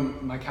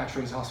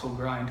catchphrase, hustle,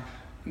 grind.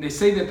 And they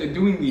say that they're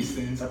doing these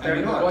things, but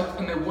they're not.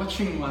 And they're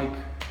watching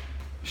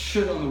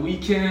shit on the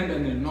weekend,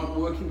 and they're not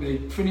working. They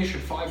finish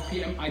at 5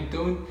 p.m.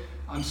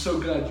 I'm so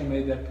glad you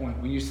made that point.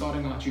 When you're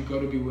starting out, you've got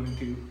to be willing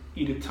to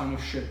eat a ton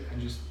of shit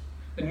and just,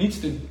 you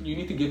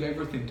need to give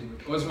everything to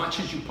it, or as much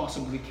as you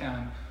possibly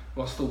can,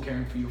 while still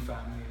caring for your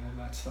family and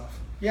all that stuff.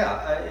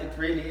 Yeah, it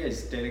really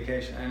is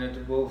dedication, and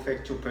it will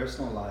affect your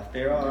personal life.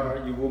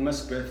 You will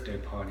miss birthday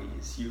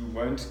parties. You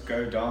won't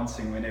go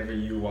dancing whenever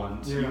you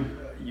want. Yeah.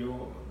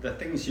 The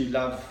things you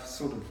love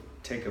sort of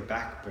take a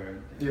back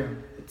burn. Yeah.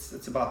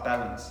 It's about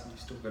balance. You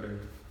still got to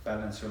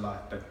balance your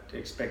life, but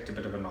expect a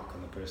bit of a knock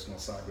on the personal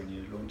side when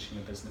you're launching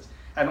a business,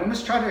 and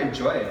almost try to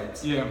enjoy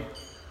it. Yeah.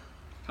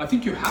 I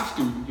think you have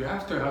to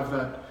have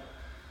that,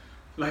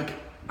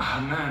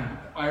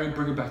 I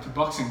bring it back to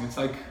boxing. It's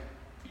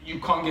you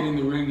can't get in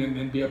the ring and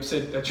then be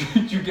upset that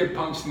you get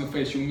punched in the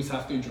face. You almost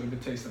have to enjoy the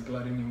taste of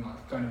blood in your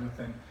mouth, kind of a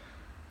thing.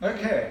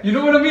 Okay. You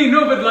know what I mean?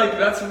 No, but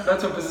that's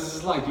what business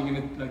is like. You're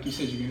gonna, like you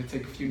said, you're gonna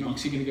take a few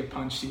knocks. You're gonna get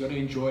punched. You got to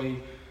enjoy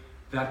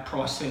that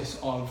process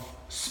of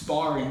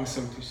sparring,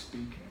 so to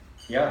speak.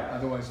 Yeah.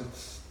 Otherwise,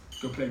 it's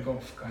go play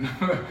golf, kind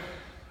of.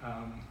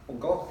 Well,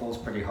 golf ball's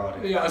pretty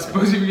hard. Yeah, I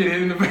suppose if you get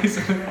hit in the face.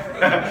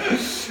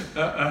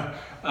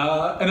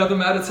 Another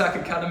mad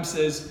attacker, Callum,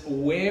 says,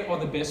 where are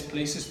the best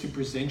places to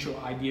present your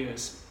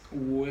ideas?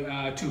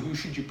 to who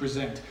should you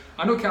present?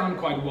 I know Callum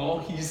quite well.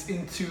 He's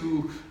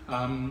into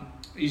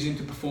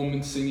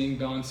performance, singing,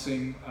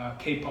 dancing,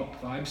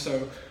 K-pop vibe.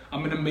 So I'm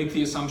going to make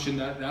the assumption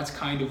that that's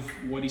kind of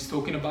what he's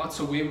talking about.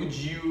 So what would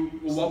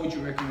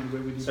you recommend?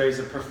 Where would you? So he's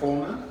a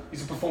performer?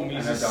 He's a performer.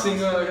 He's a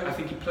singer. I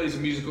think he plays a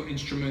musical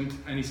instrument,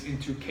 and he's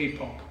into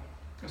K-pop.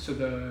 So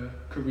the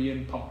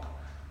Korean pop.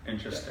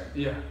 Interesting.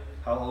 Yeah.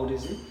 How old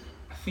is he?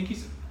 I think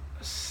he's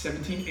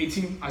 17,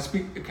 18. I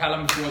speak,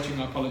 Callum, if you're watching,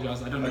 I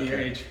apologize. I don't know your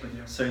age, but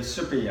yeah. So he's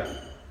super young.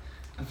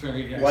 I'm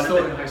very, yeah.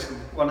 Still in high school.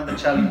 One of the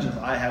challenges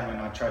I had when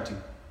I tried to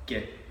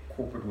get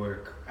corporate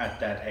work at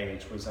that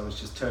age was I was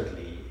just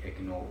totally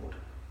ignored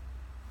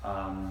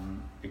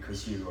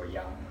because you were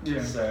young.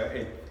 Yeah. So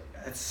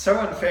it's so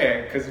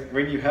unfair because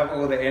when you have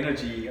all the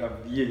energy of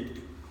youth,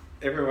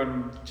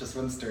 everyone just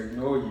wants to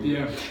ignore you.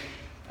 Yeah.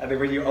 And then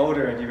when you're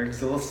older and you're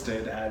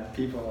exhausted and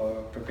people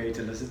are prepared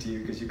to listen to you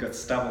because you've got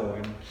stubble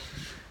and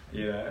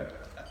you know,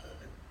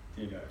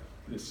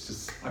 it's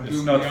just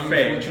it's not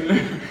fair.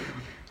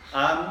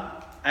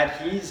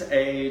 At his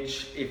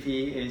age, if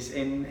he is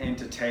in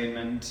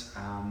entertainment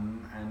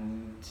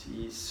and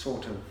he's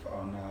sort of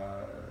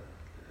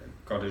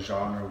got a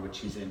genre which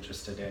he's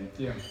interested in,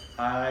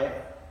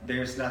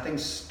 there's nothing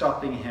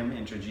stopping him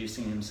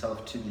introducing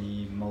himself to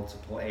the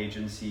multiple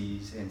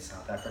agencies in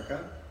South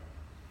Africa.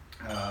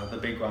 The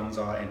big ones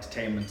are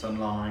Entertainment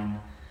Online,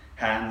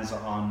 Hands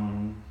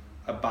On,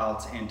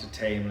 About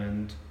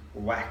Entertainment,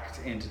 Whacked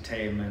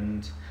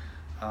Entertainment.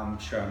 I'm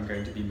sure I'm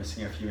going to be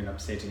missing a few and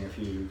upsetting a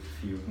few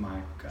of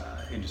my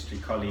industry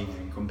colleagues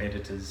and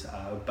competitors,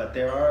 but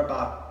there are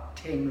about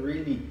 10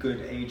 really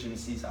good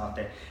agencies out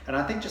there. And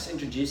I think just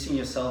introducing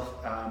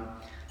yourself,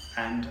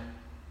 and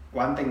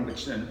one thing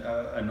which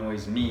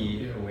annoys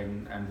me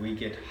and we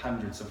get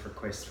hundreds of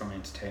requests from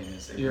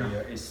entertainers every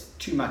year is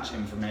too much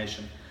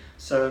information.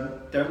 So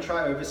don't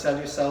try to oversell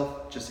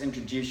yourself, just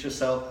introduce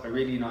yourself, a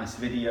really nice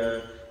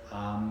video,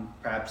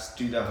 perhaps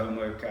do the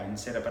homework and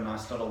set up a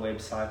nice little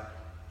website,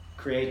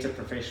 create a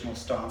professional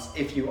stance.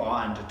 If you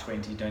are under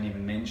 20, don't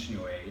even mention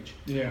your age.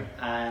 Yeah.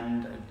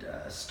 And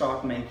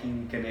start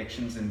making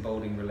connections and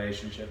building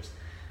relationships.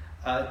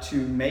 To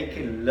make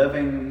a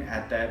living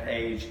at that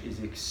age is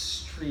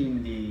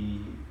extremely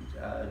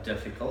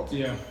difficult.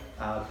 Yeah.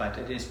 But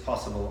it is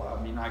possible.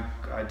 I mean,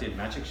 I did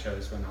magic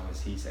shows when I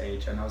was his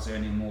age and I was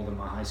earning more than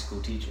my high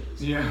school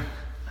teachers. Yeah.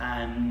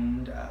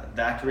 And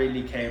that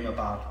really came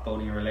about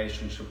building a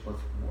relationship with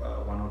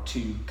one or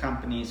two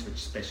companies which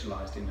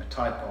specialized in a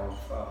type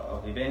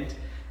of event.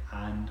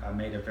 And I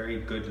made a very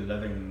good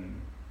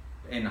living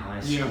in high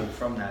school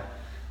from that.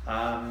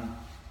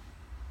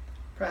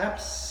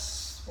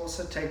 Perhaps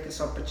also take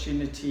this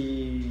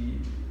opportunity.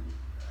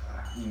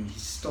 I mean,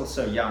 he's still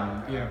so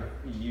young.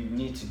 You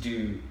need to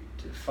do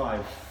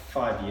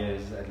 5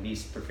 years at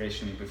least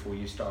professionally before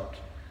you start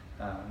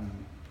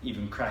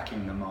even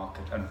cracking the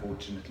market,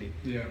 unfortunately.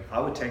 I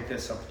would take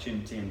this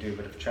opportunity and do a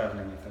bit of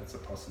traveling if that's a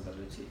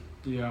possibility.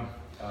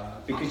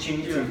 Because you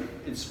need to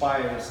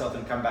inspire yourself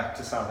and come back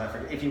to South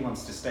Africa if he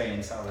wants to stay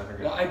in South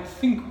Africa. Well, I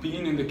think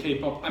being in the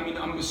K-pop, I mean,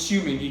 I'm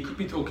assuming he could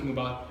be talking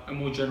about a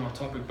more general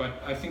topic,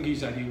 but I think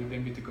his idea would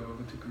then be to go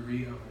over to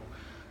Korea or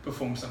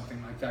perform something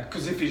like that.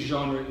 Because if his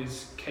genre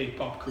is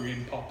K-pop,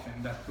 Korean pop,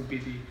 then that would be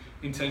the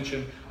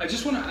intention. I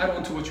just want to add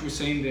on to what you were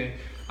saying there.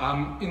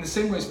 In the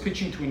same way as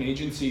pitching to an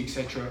agency,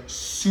 etc.,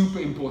 super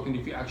important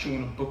if you actually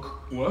want to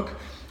book work.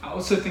 I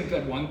also think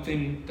that one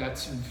thing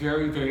that's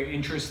very, very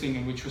interesting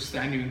and which will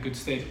stand you in good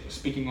stead,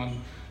 speaking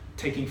on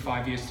taking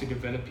 5 years to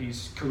develop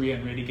his career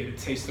and really get a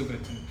taste of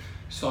it and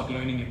start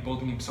learning and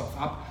building himself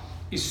up,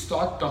 is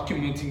start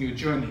documenting your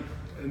journey.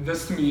 And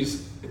this to me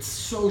it's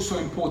so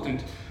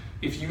important.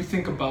 If you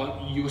think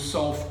about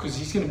yourself, because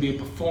he's going to be a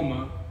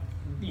performer,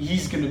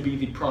 he's going to be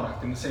the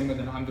product in the same way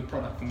that I'm the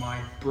product of my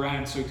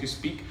brand, so to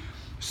speak.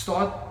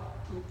 Start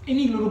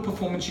any little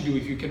performance you do.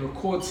 If you can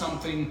record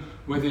something,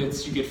 whether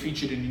it's you get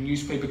featured in a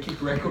newspaper, keep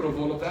record of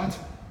all of that,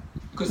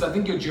 because I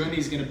think your journey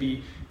is going to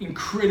be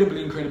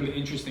incredibly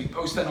interesting.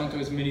 Post that onto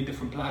as many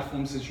different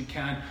platforms as you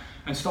can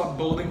and start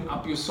building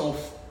up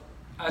yourself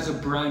as a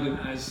brand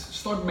and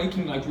start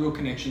making like real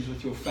connections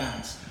with your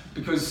fans.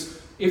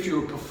 Because if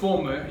you're a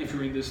performer, if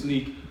you're in this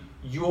league,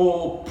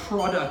 your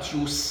product,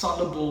 your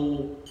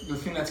sellable, the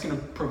thing that's going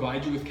to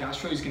provide you with cash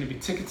flow is going to be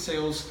ticket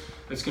sales.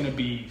 It's going to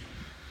be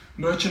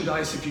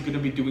merchandise if you're going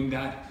to be doing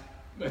that.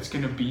 It's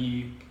going to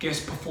be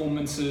guest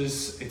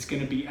performances. It's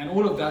going to be, and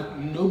all of that,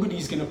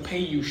 nobody's going to pay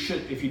you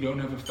shit if you don't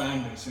have a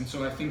fan base. And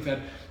so I think that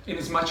in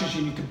as much as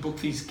you need to book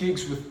these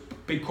gigs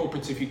with big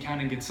corporates if you can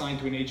and get signed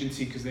to an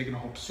agency because they're going to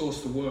help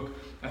source the work,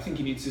 I think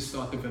you need to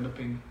start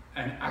developing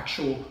an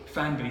actual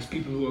fan base,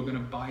 people who are going to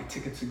buy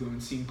tickets to go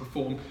and see him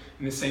perform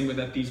in the same way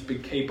that these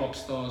big K-pop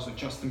stars or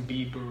Justin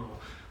Bieber or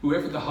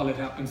whoever the hell it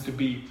happens to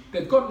be,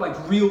 they've got like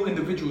real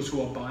individuals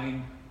who are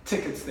buying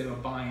tickets, they are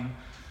buying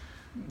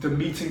the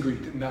meet and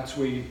greet, and that's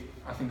where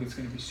I think it's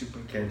going to be super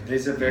important. Okay,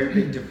 there's a very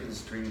big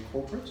difference between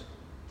corporate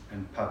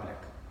and public.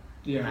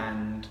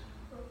 And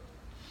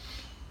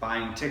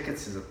buying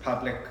tickets is a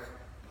public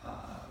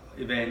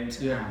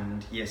event,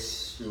 and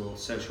yes, your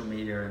social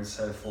media and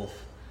so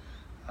forth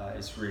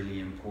is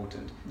really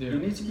important. You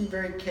need to be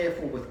very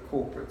careful with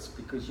corporates,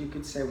 because you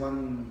could say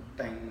one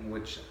thing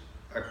which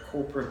a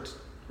corporate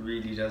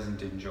really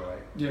doesn't enjoy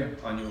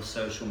on your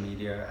social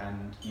media,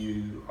 and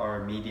you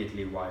are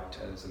immediately wiped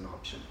as an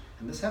option.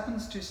 And this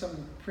happens to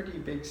some pretty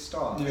big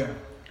stars.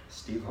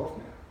 Steve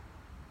Hoffman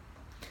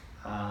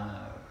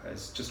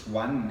as just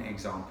one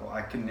example.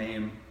 I can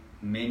name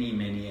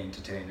many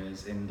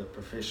entertainers in the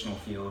professional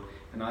field,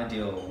 and I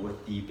deal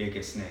with the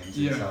biggest names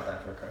in South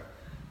Africa,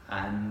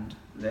 and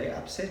they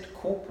upset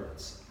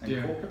corporates, and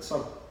corporates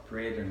are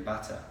bread and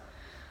butter.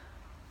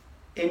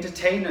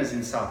 Entertainers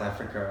in South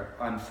Africa,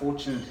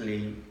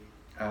 unfortunately,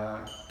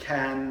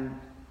 can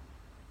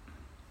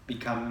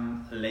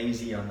become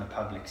lazy on the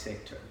public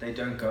sector. They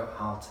don't go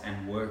out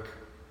and work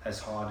as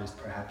hard as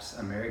perhaps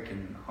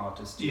American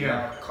artists do. They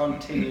are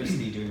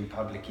continuously doing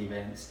public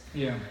events.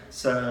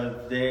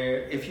 So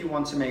if you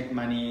want to make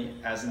money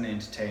as an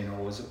entertainer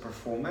or as a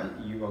performer,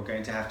 you are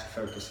going to have to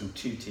focus on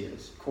two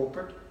tiers,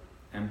 corporate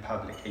and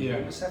public. And you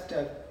almost have to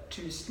have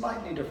two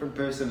slightly different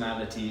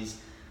personalities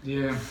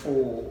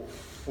for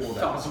that.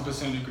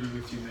 1000% agree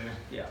with you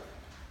there.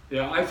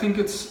 Yeah, I think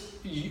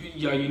you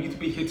need to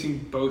be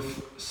hitting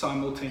both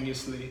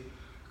simultaneously,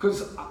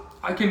 because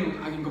I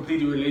can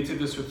completely relate to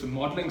this with the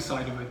modeling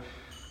side of it.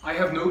 I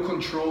have no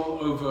control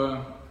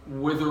over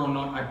whether or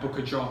not I book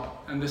a job,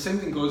 and the same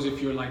thing goes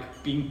if you're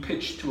like being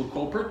pitched to a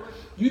corporate.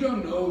 You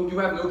have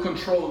no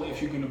control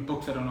if you're going to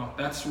book that or not.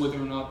 That's whether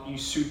or not you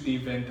suit the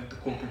event that the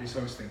corporate is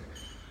hosting.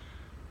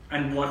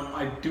 And what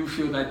I do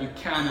feel that you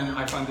can, and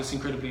I find this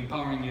incredibly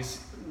empowering, is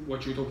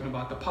what you're talking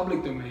about, the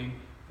public domain.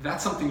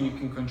 That's something you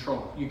can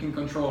control. You can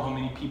control how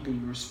many people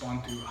you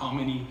respond to, how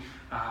many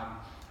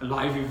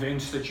live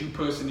events that you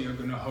personally are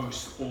going to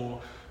host,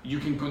 or you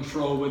can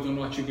control whether or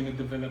not you're going to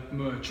develop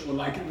merch, or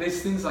like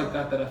there's things like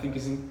that I think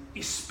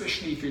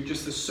especially if you're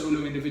just a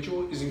solo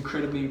individual, is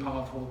incredibly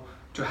powerful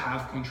to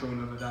have control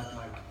over that,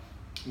 like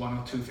one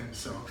or two things.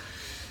 So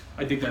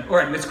I dig that. All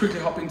right, let's quickly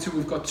hop into,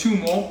 we've got two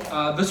more.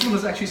 This one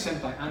was actually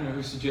sent by Anna,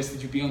 who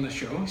suggested you be on the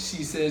show.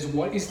 She says,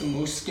 what is the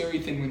most scary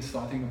thing when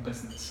starting a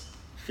business?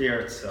 Fear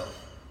itself.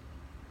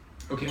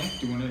 Okay,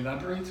 do you want to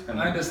elaborate?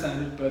 I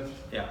understand it, but...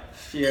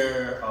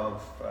 Fear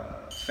of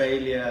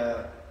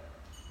failure,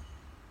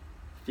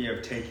 fear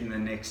of taking the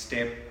next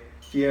step.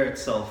 Fear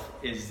itself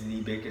is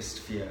the biggest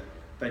fear.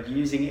 But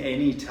using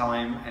any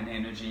time and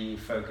energy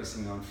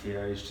focusing on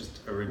fear is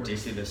just a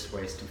ridiculous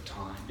waste of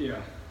time.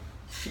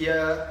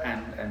 Fear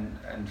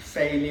and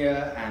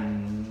failure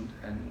and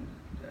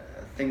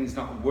things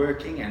not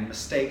working and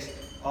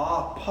mistakes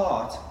are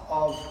part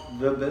of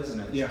the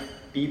business.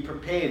 Be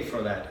prepared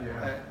for that.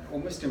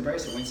 Almost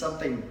embrace it. When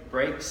something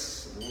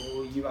breaks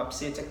or you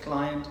upset a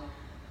client,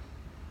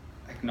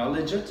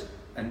 acknowledge it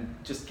and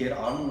just get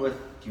on with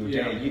your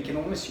day. You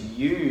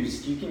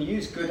can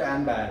use good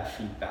and bad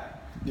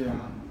feedback,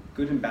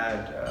 good and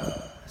bad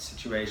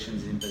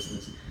situations in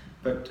business.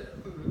 But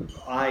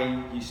I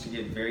used to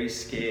get very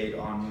scared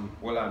on,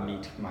 will I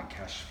meet my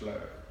cash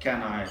flow?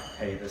 Can I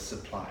pay the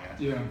supplier?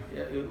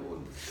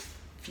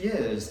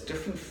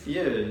 Different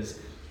fears.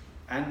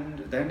 And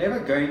they're never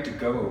going to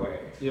go away.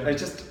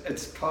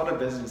 It's part of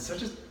business. So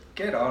just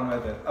get on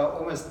with it. I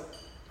don't want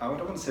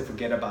to say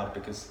forget about it,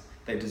 because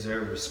they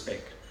deserve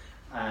respect.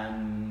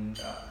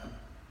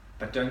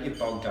 But don't get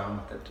bogged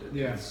down with it.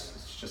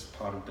 It's just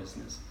part of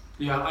business.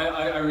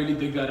 I really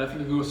dig that. I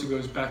think it also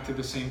goes back to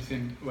the same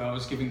thing where I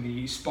was giving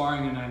the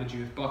sparring analogy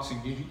with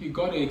boxing. You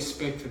got to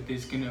expect that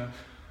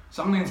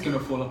something's gonna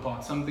fall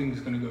apart. Something's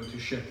gonna go to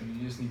shit, and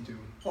you just need to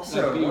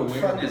also be aware. What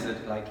fun is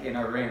it, like in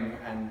a ring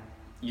and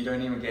you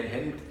don't even get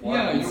hit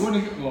once? You want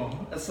to.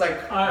 It's like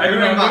who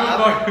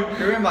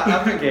am I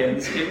up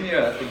against? Give me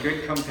a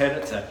good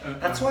competitor.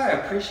 That's why I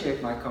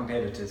appreciate my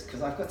competitors,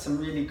 because I've got some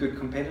really good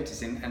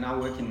competitors and I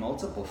work in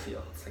multiple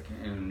fields, like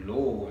in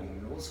law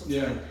and all sorts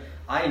of things.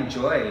 I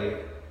enjoy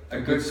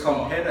a good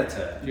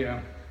competitor.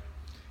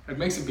 It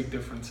makes a big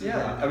difference.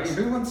 I mean,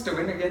 who wants to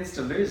win against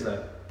a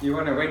loser? You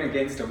want to win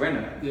against a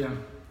winner. No,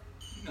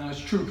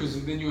 it's true,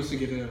 because then you also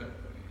get a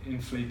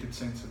inflated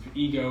sense of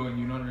ego, and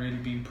you're not really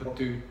being put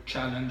to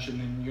challenge, and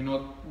then you're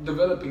not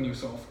developing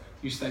yourself.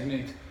 You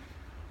stagnate.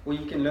 Well,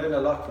 you can learn a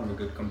lot from a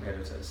good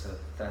competitor, so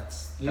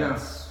that's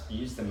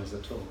use them as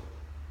a tool.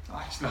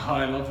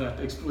 I love that.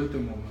 Exploit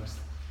them almost.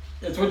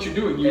 That's what you're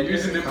doing. You're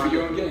using them for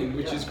your own gain,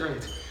 which is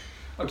great.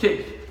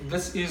 Okay,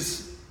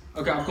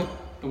 I've got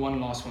the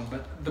one last one,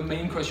 but the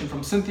main question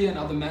from Cynthia,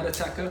 another mad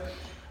attacker.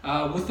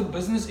 With the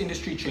business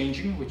industry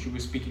changing, which you were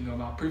speaking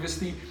about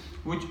previously,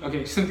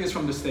 Cynthia's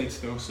from the States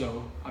though,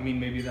 so I mean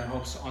maybe that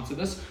helps answer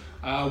this.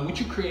 Would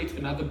you create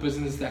another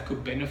business that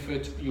could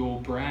benefit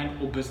your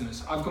brand or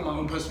business? I've got my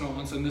own personal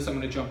answer on this. I'm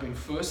going to jump in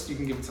first. You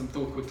can give it some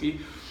thought quickly.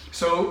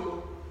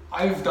 So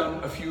I've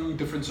done a few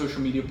different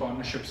social media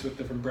partnerships with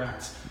different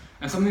brands,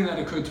 and something that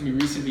occurred to me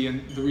recently,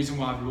 and the reason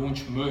why I've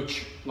launched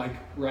merch like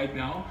right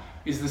now,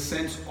 is the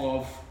sense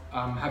of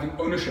having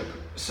ownership.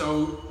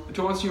 So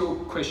to answer your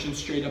question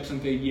straight up,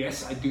 Cynthia,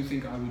 yes, I do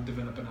think I would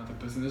develop another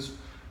business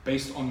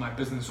based on my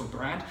business or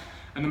brand.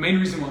 And the main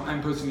reason why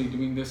I'm personally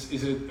doing this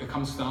is it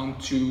comes down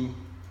to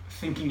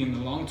thinking in the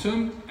long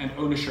term and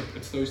ownership.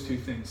 It's those two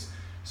things.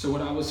 So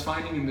what I was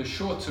finding in the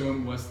short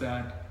term was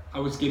that I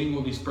was getting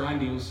all these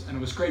brand deals and it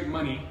was great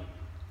money.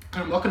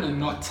 And I'm not going to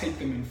not take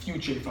them in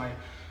future if I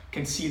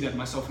can see that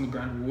myself and the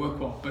brand will work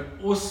well. But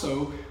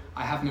also,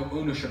 I have no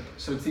ownership.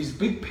 So it's these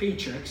big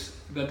paychecks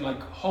that like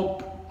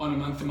hop on a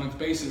month-to-month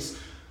basis,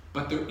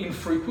 but they're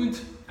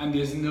infrequent and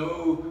there's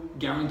no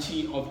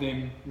guarantee of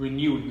them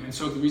renewing. And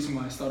so the reason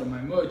why I started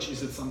my merch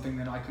is it's something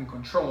that I can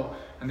control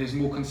and there's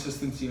more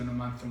consistency on a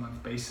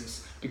month-to-month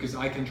basis because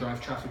I can drive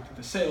traffic to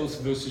the sales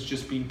versus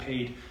just being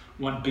paid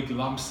one big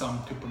lump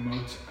sum to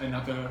promote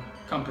another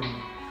company.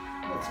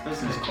 That's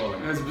business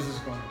calling. That's business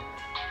calling.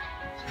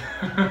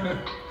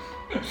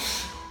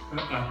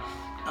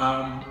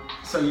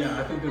 So yeah,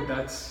 I think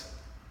that's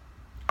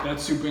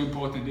super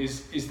important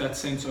is that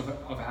sense of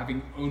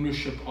having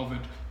ownership of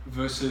it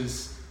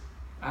versus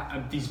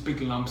these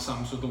big lump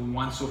sums or the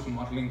once-off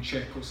modeling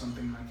check or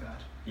something like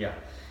that. Yeah,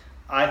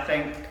 I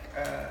think,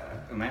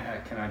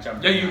 can I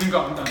jump in? Yeah, you can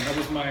go, I'm done. That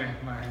was my...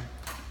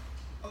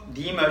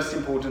 The most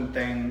important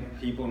thing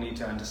people need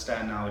to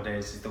understand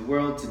nowadays is the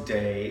world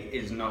today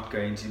is not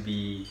going to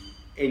be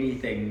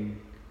anything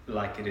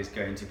like it is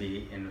going to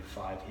be in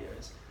 5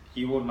 years.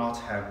 You will not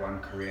have one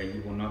career,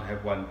 you will not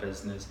have one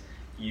business,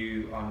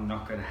 you are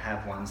not going to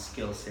have one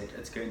skill set.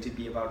 It's going to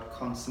be about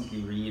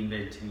constantly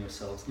reinventing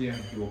yourselves. Yeah.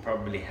 You will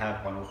probably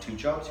have 1 or 2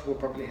 jobs, you will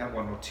probably have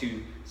 1 or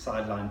 2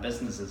 sideline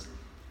businesses.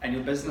 And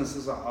your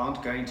businesses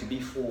aren't going to be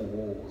 4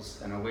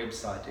 walls and a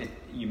website.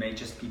 You may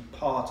just be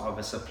part of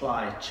a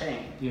supply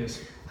chain.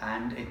 Yes.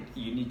 And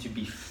you need to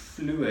be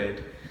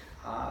fluid.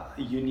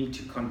 You need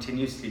to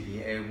continuously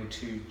be able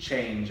to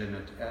change and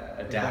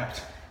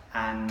adapt.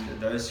 And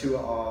those who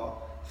are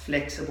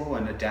flexible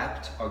and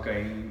adapt are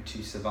going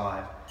to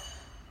survive.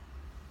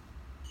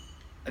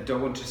 I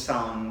don't want to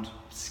sound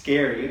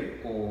scary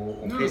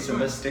or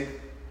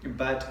pessimistic,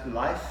 but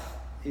life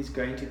is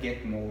going to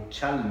get more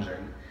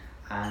challenging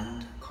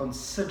and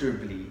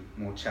considerably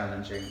more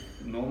challenging.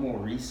 Normal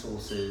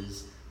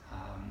resources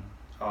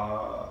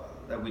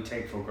that we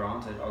take for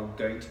granted are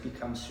going to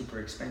become super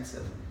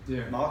expensive.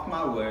 Yeah. Mark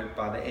my word,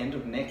 by the end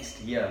of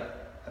next year,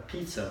 a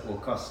pizza will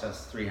cost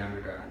us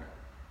 300 Rand.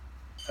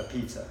 A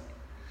pizza.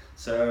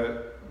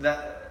 So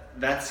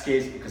that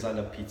scares me because I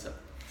love pizza.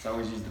 So I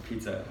always use the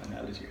pizza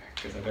analogy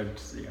because I don't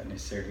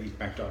necessarily eat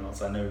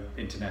McDonald's. I know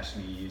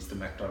internationally you use the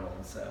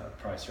McDonald's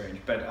price range,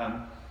 but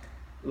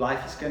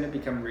life is going to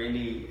become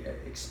really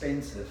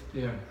expensive.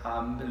 Yeah.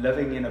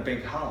 Living in a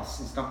big house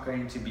is not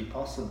going to be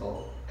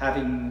possible.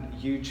 Having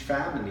huge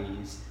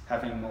families,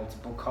 having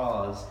multiple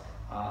cars,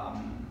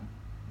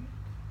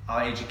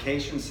 our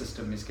education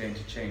system is going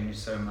to change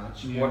so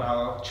much. Yeah. What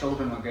our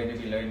children are going to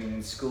be learning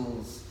in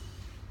schools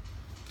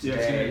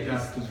today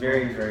is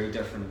very, very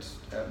different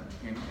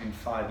in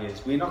 5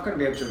 years. We're not going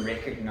to be able to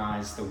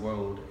recognize the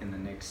world in the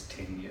next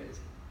 10 years.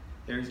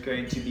 There is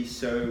going to be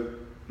so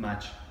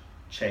much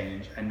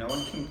change, and no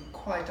one can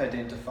quite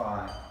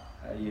identify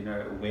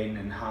when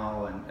and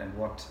how and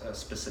what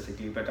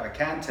specifically, but I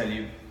can tell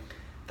you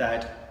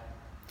that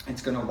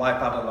it's going to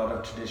wipe out a lot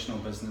of traditional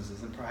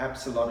businesses and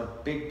perhaps a lot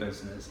of big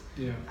business.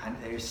 Yeah. And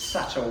there's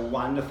such a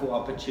wonderful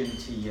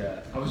opportunity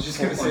here I was just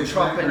for going to say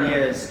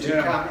entrepreneurs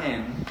to come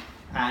in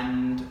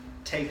and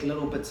take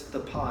little bits of the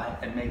pie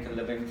and make a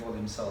living for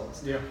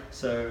themselves. Yeah.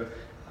 So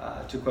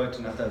to quote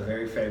another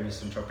very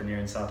famous entrepreneur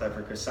in South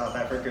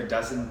Africa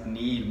doesn't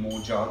need more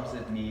jobs,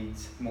 it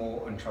needs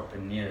more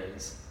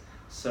entrepreneurs.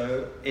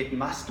 So it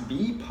must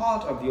be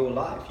part of your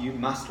life. You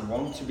must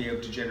want to be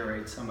able to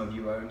generate some of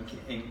your own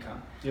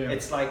income. Yeah.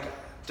 It's like,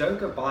 don't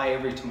go buy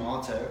every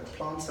tomato,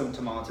 plant some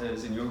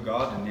tomatoes in your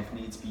garden if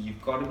needs be.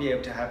 You've got to be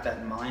able to have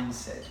that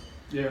mindset.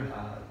 Yeah.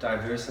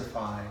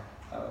 Diversify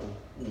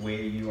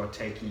where you are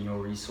taking your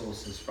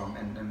resources from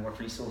and what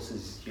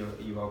resources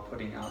you are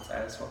putting out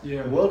as well.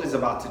 Yeah. The world is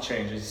about to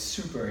change. It's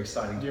super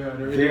exciting. Yeah, it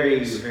really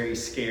very, is. very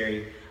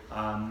scary.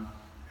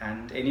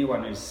 And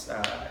anyone who's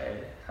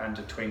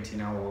under 20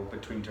 now or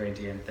between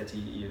 20 and 30,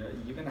 you're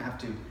going to have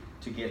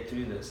to get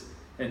through this.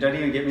 And don't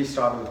even get me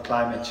started with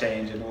climate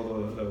change and all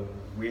the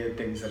weird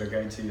things that are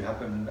going to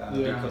happen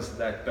because of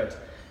that. But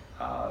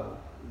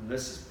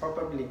this is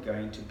probably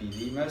going to be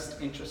the most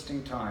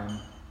interesting time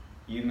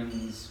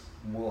humans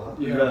will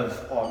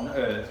live on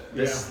Earth.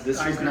 This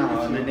is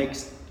now in the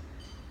next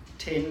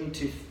 10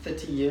 to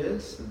 30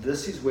 years.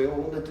 This is where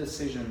all the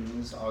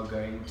decisions are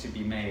going to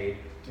be made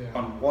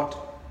on what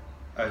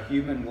a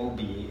human will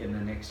be in the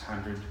next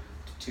 100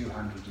 to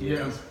 200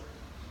 years. Yeah.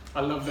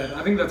 I love that.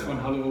 I think that's one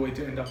hell of a way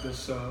to end up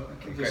this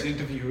great.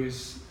 interview,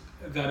 is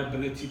that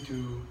ability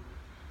to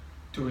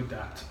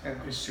adapt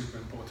is super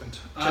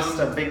important. Just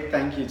a big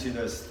thank you to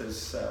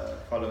those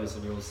followers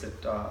of yours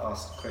that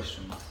asked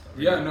questions. I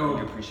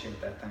really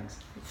appreciate that. Thanks.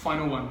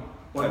 Final one.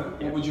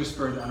 What would your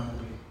spirit animal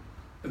be?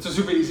 It's a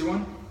super easy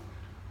one.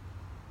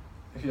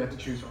 If you had to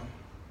choose one.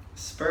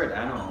 Spirit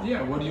animal?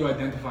 Yeah, what do you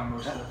identify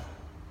most with?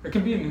 It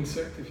can be an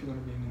insect if you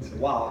want to be an insect.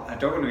 Wow, I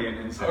don't want to be an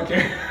insect.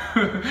 Okay.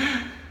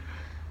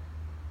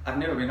 I've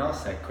never been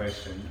asked that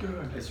question.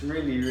 Good. It's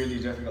really, really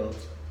difficult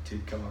to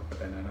come up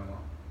with an animal.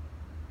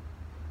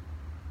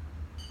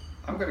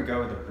 I'm going to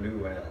go with a blue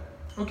whale.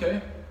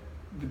 Okay.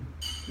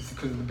 It's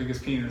because of the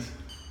biggest penis.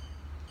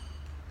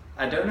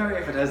 I don't know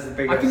if it has the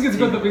biggest. I think it's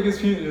got the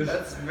biggest penis.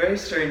 That's very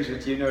strange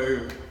that you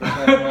know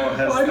that animal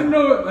has I don't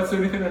know. That's the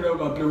only thing I know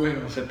about blue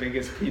whales. the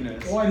biggest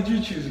penis. Why did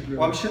you choose a blue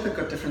Well, whale? I'm sure they've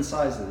got different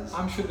sizes.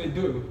 I'm sure they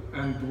do,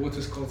 and the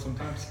water's cold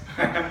sometimes.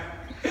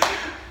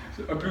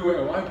 A blue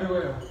whale. Why blue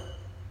whale?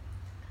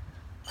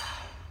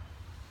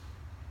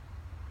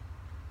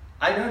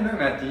 I don't know,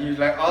 Matthew. You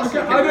like asked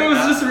Okay, me. I know it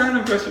was just a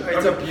random question.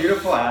 It's Okay. a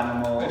beautiful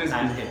animal, It is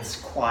and beautiful. it's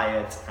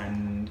quiet,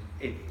 and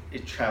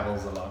it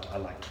travels a lot. I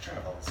like to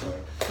travel, so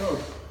Oh,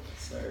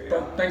 yeah.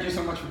 but thank you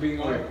so much for being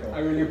on. Very cool. I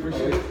really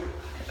appreciate it.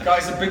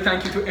 Guys, a big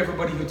thank you to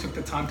everybody who took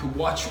the time to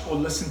watch or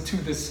listen to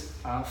this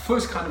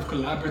first kind of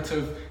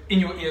collaborative In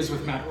Your Ears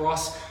with Matt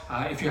Ross.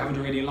 If you haven't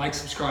already, like,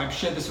 subscribe,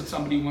 share this with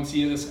somebody who wants to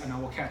hear this, and I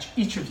will catch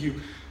each of you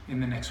in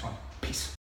the next one. Peace.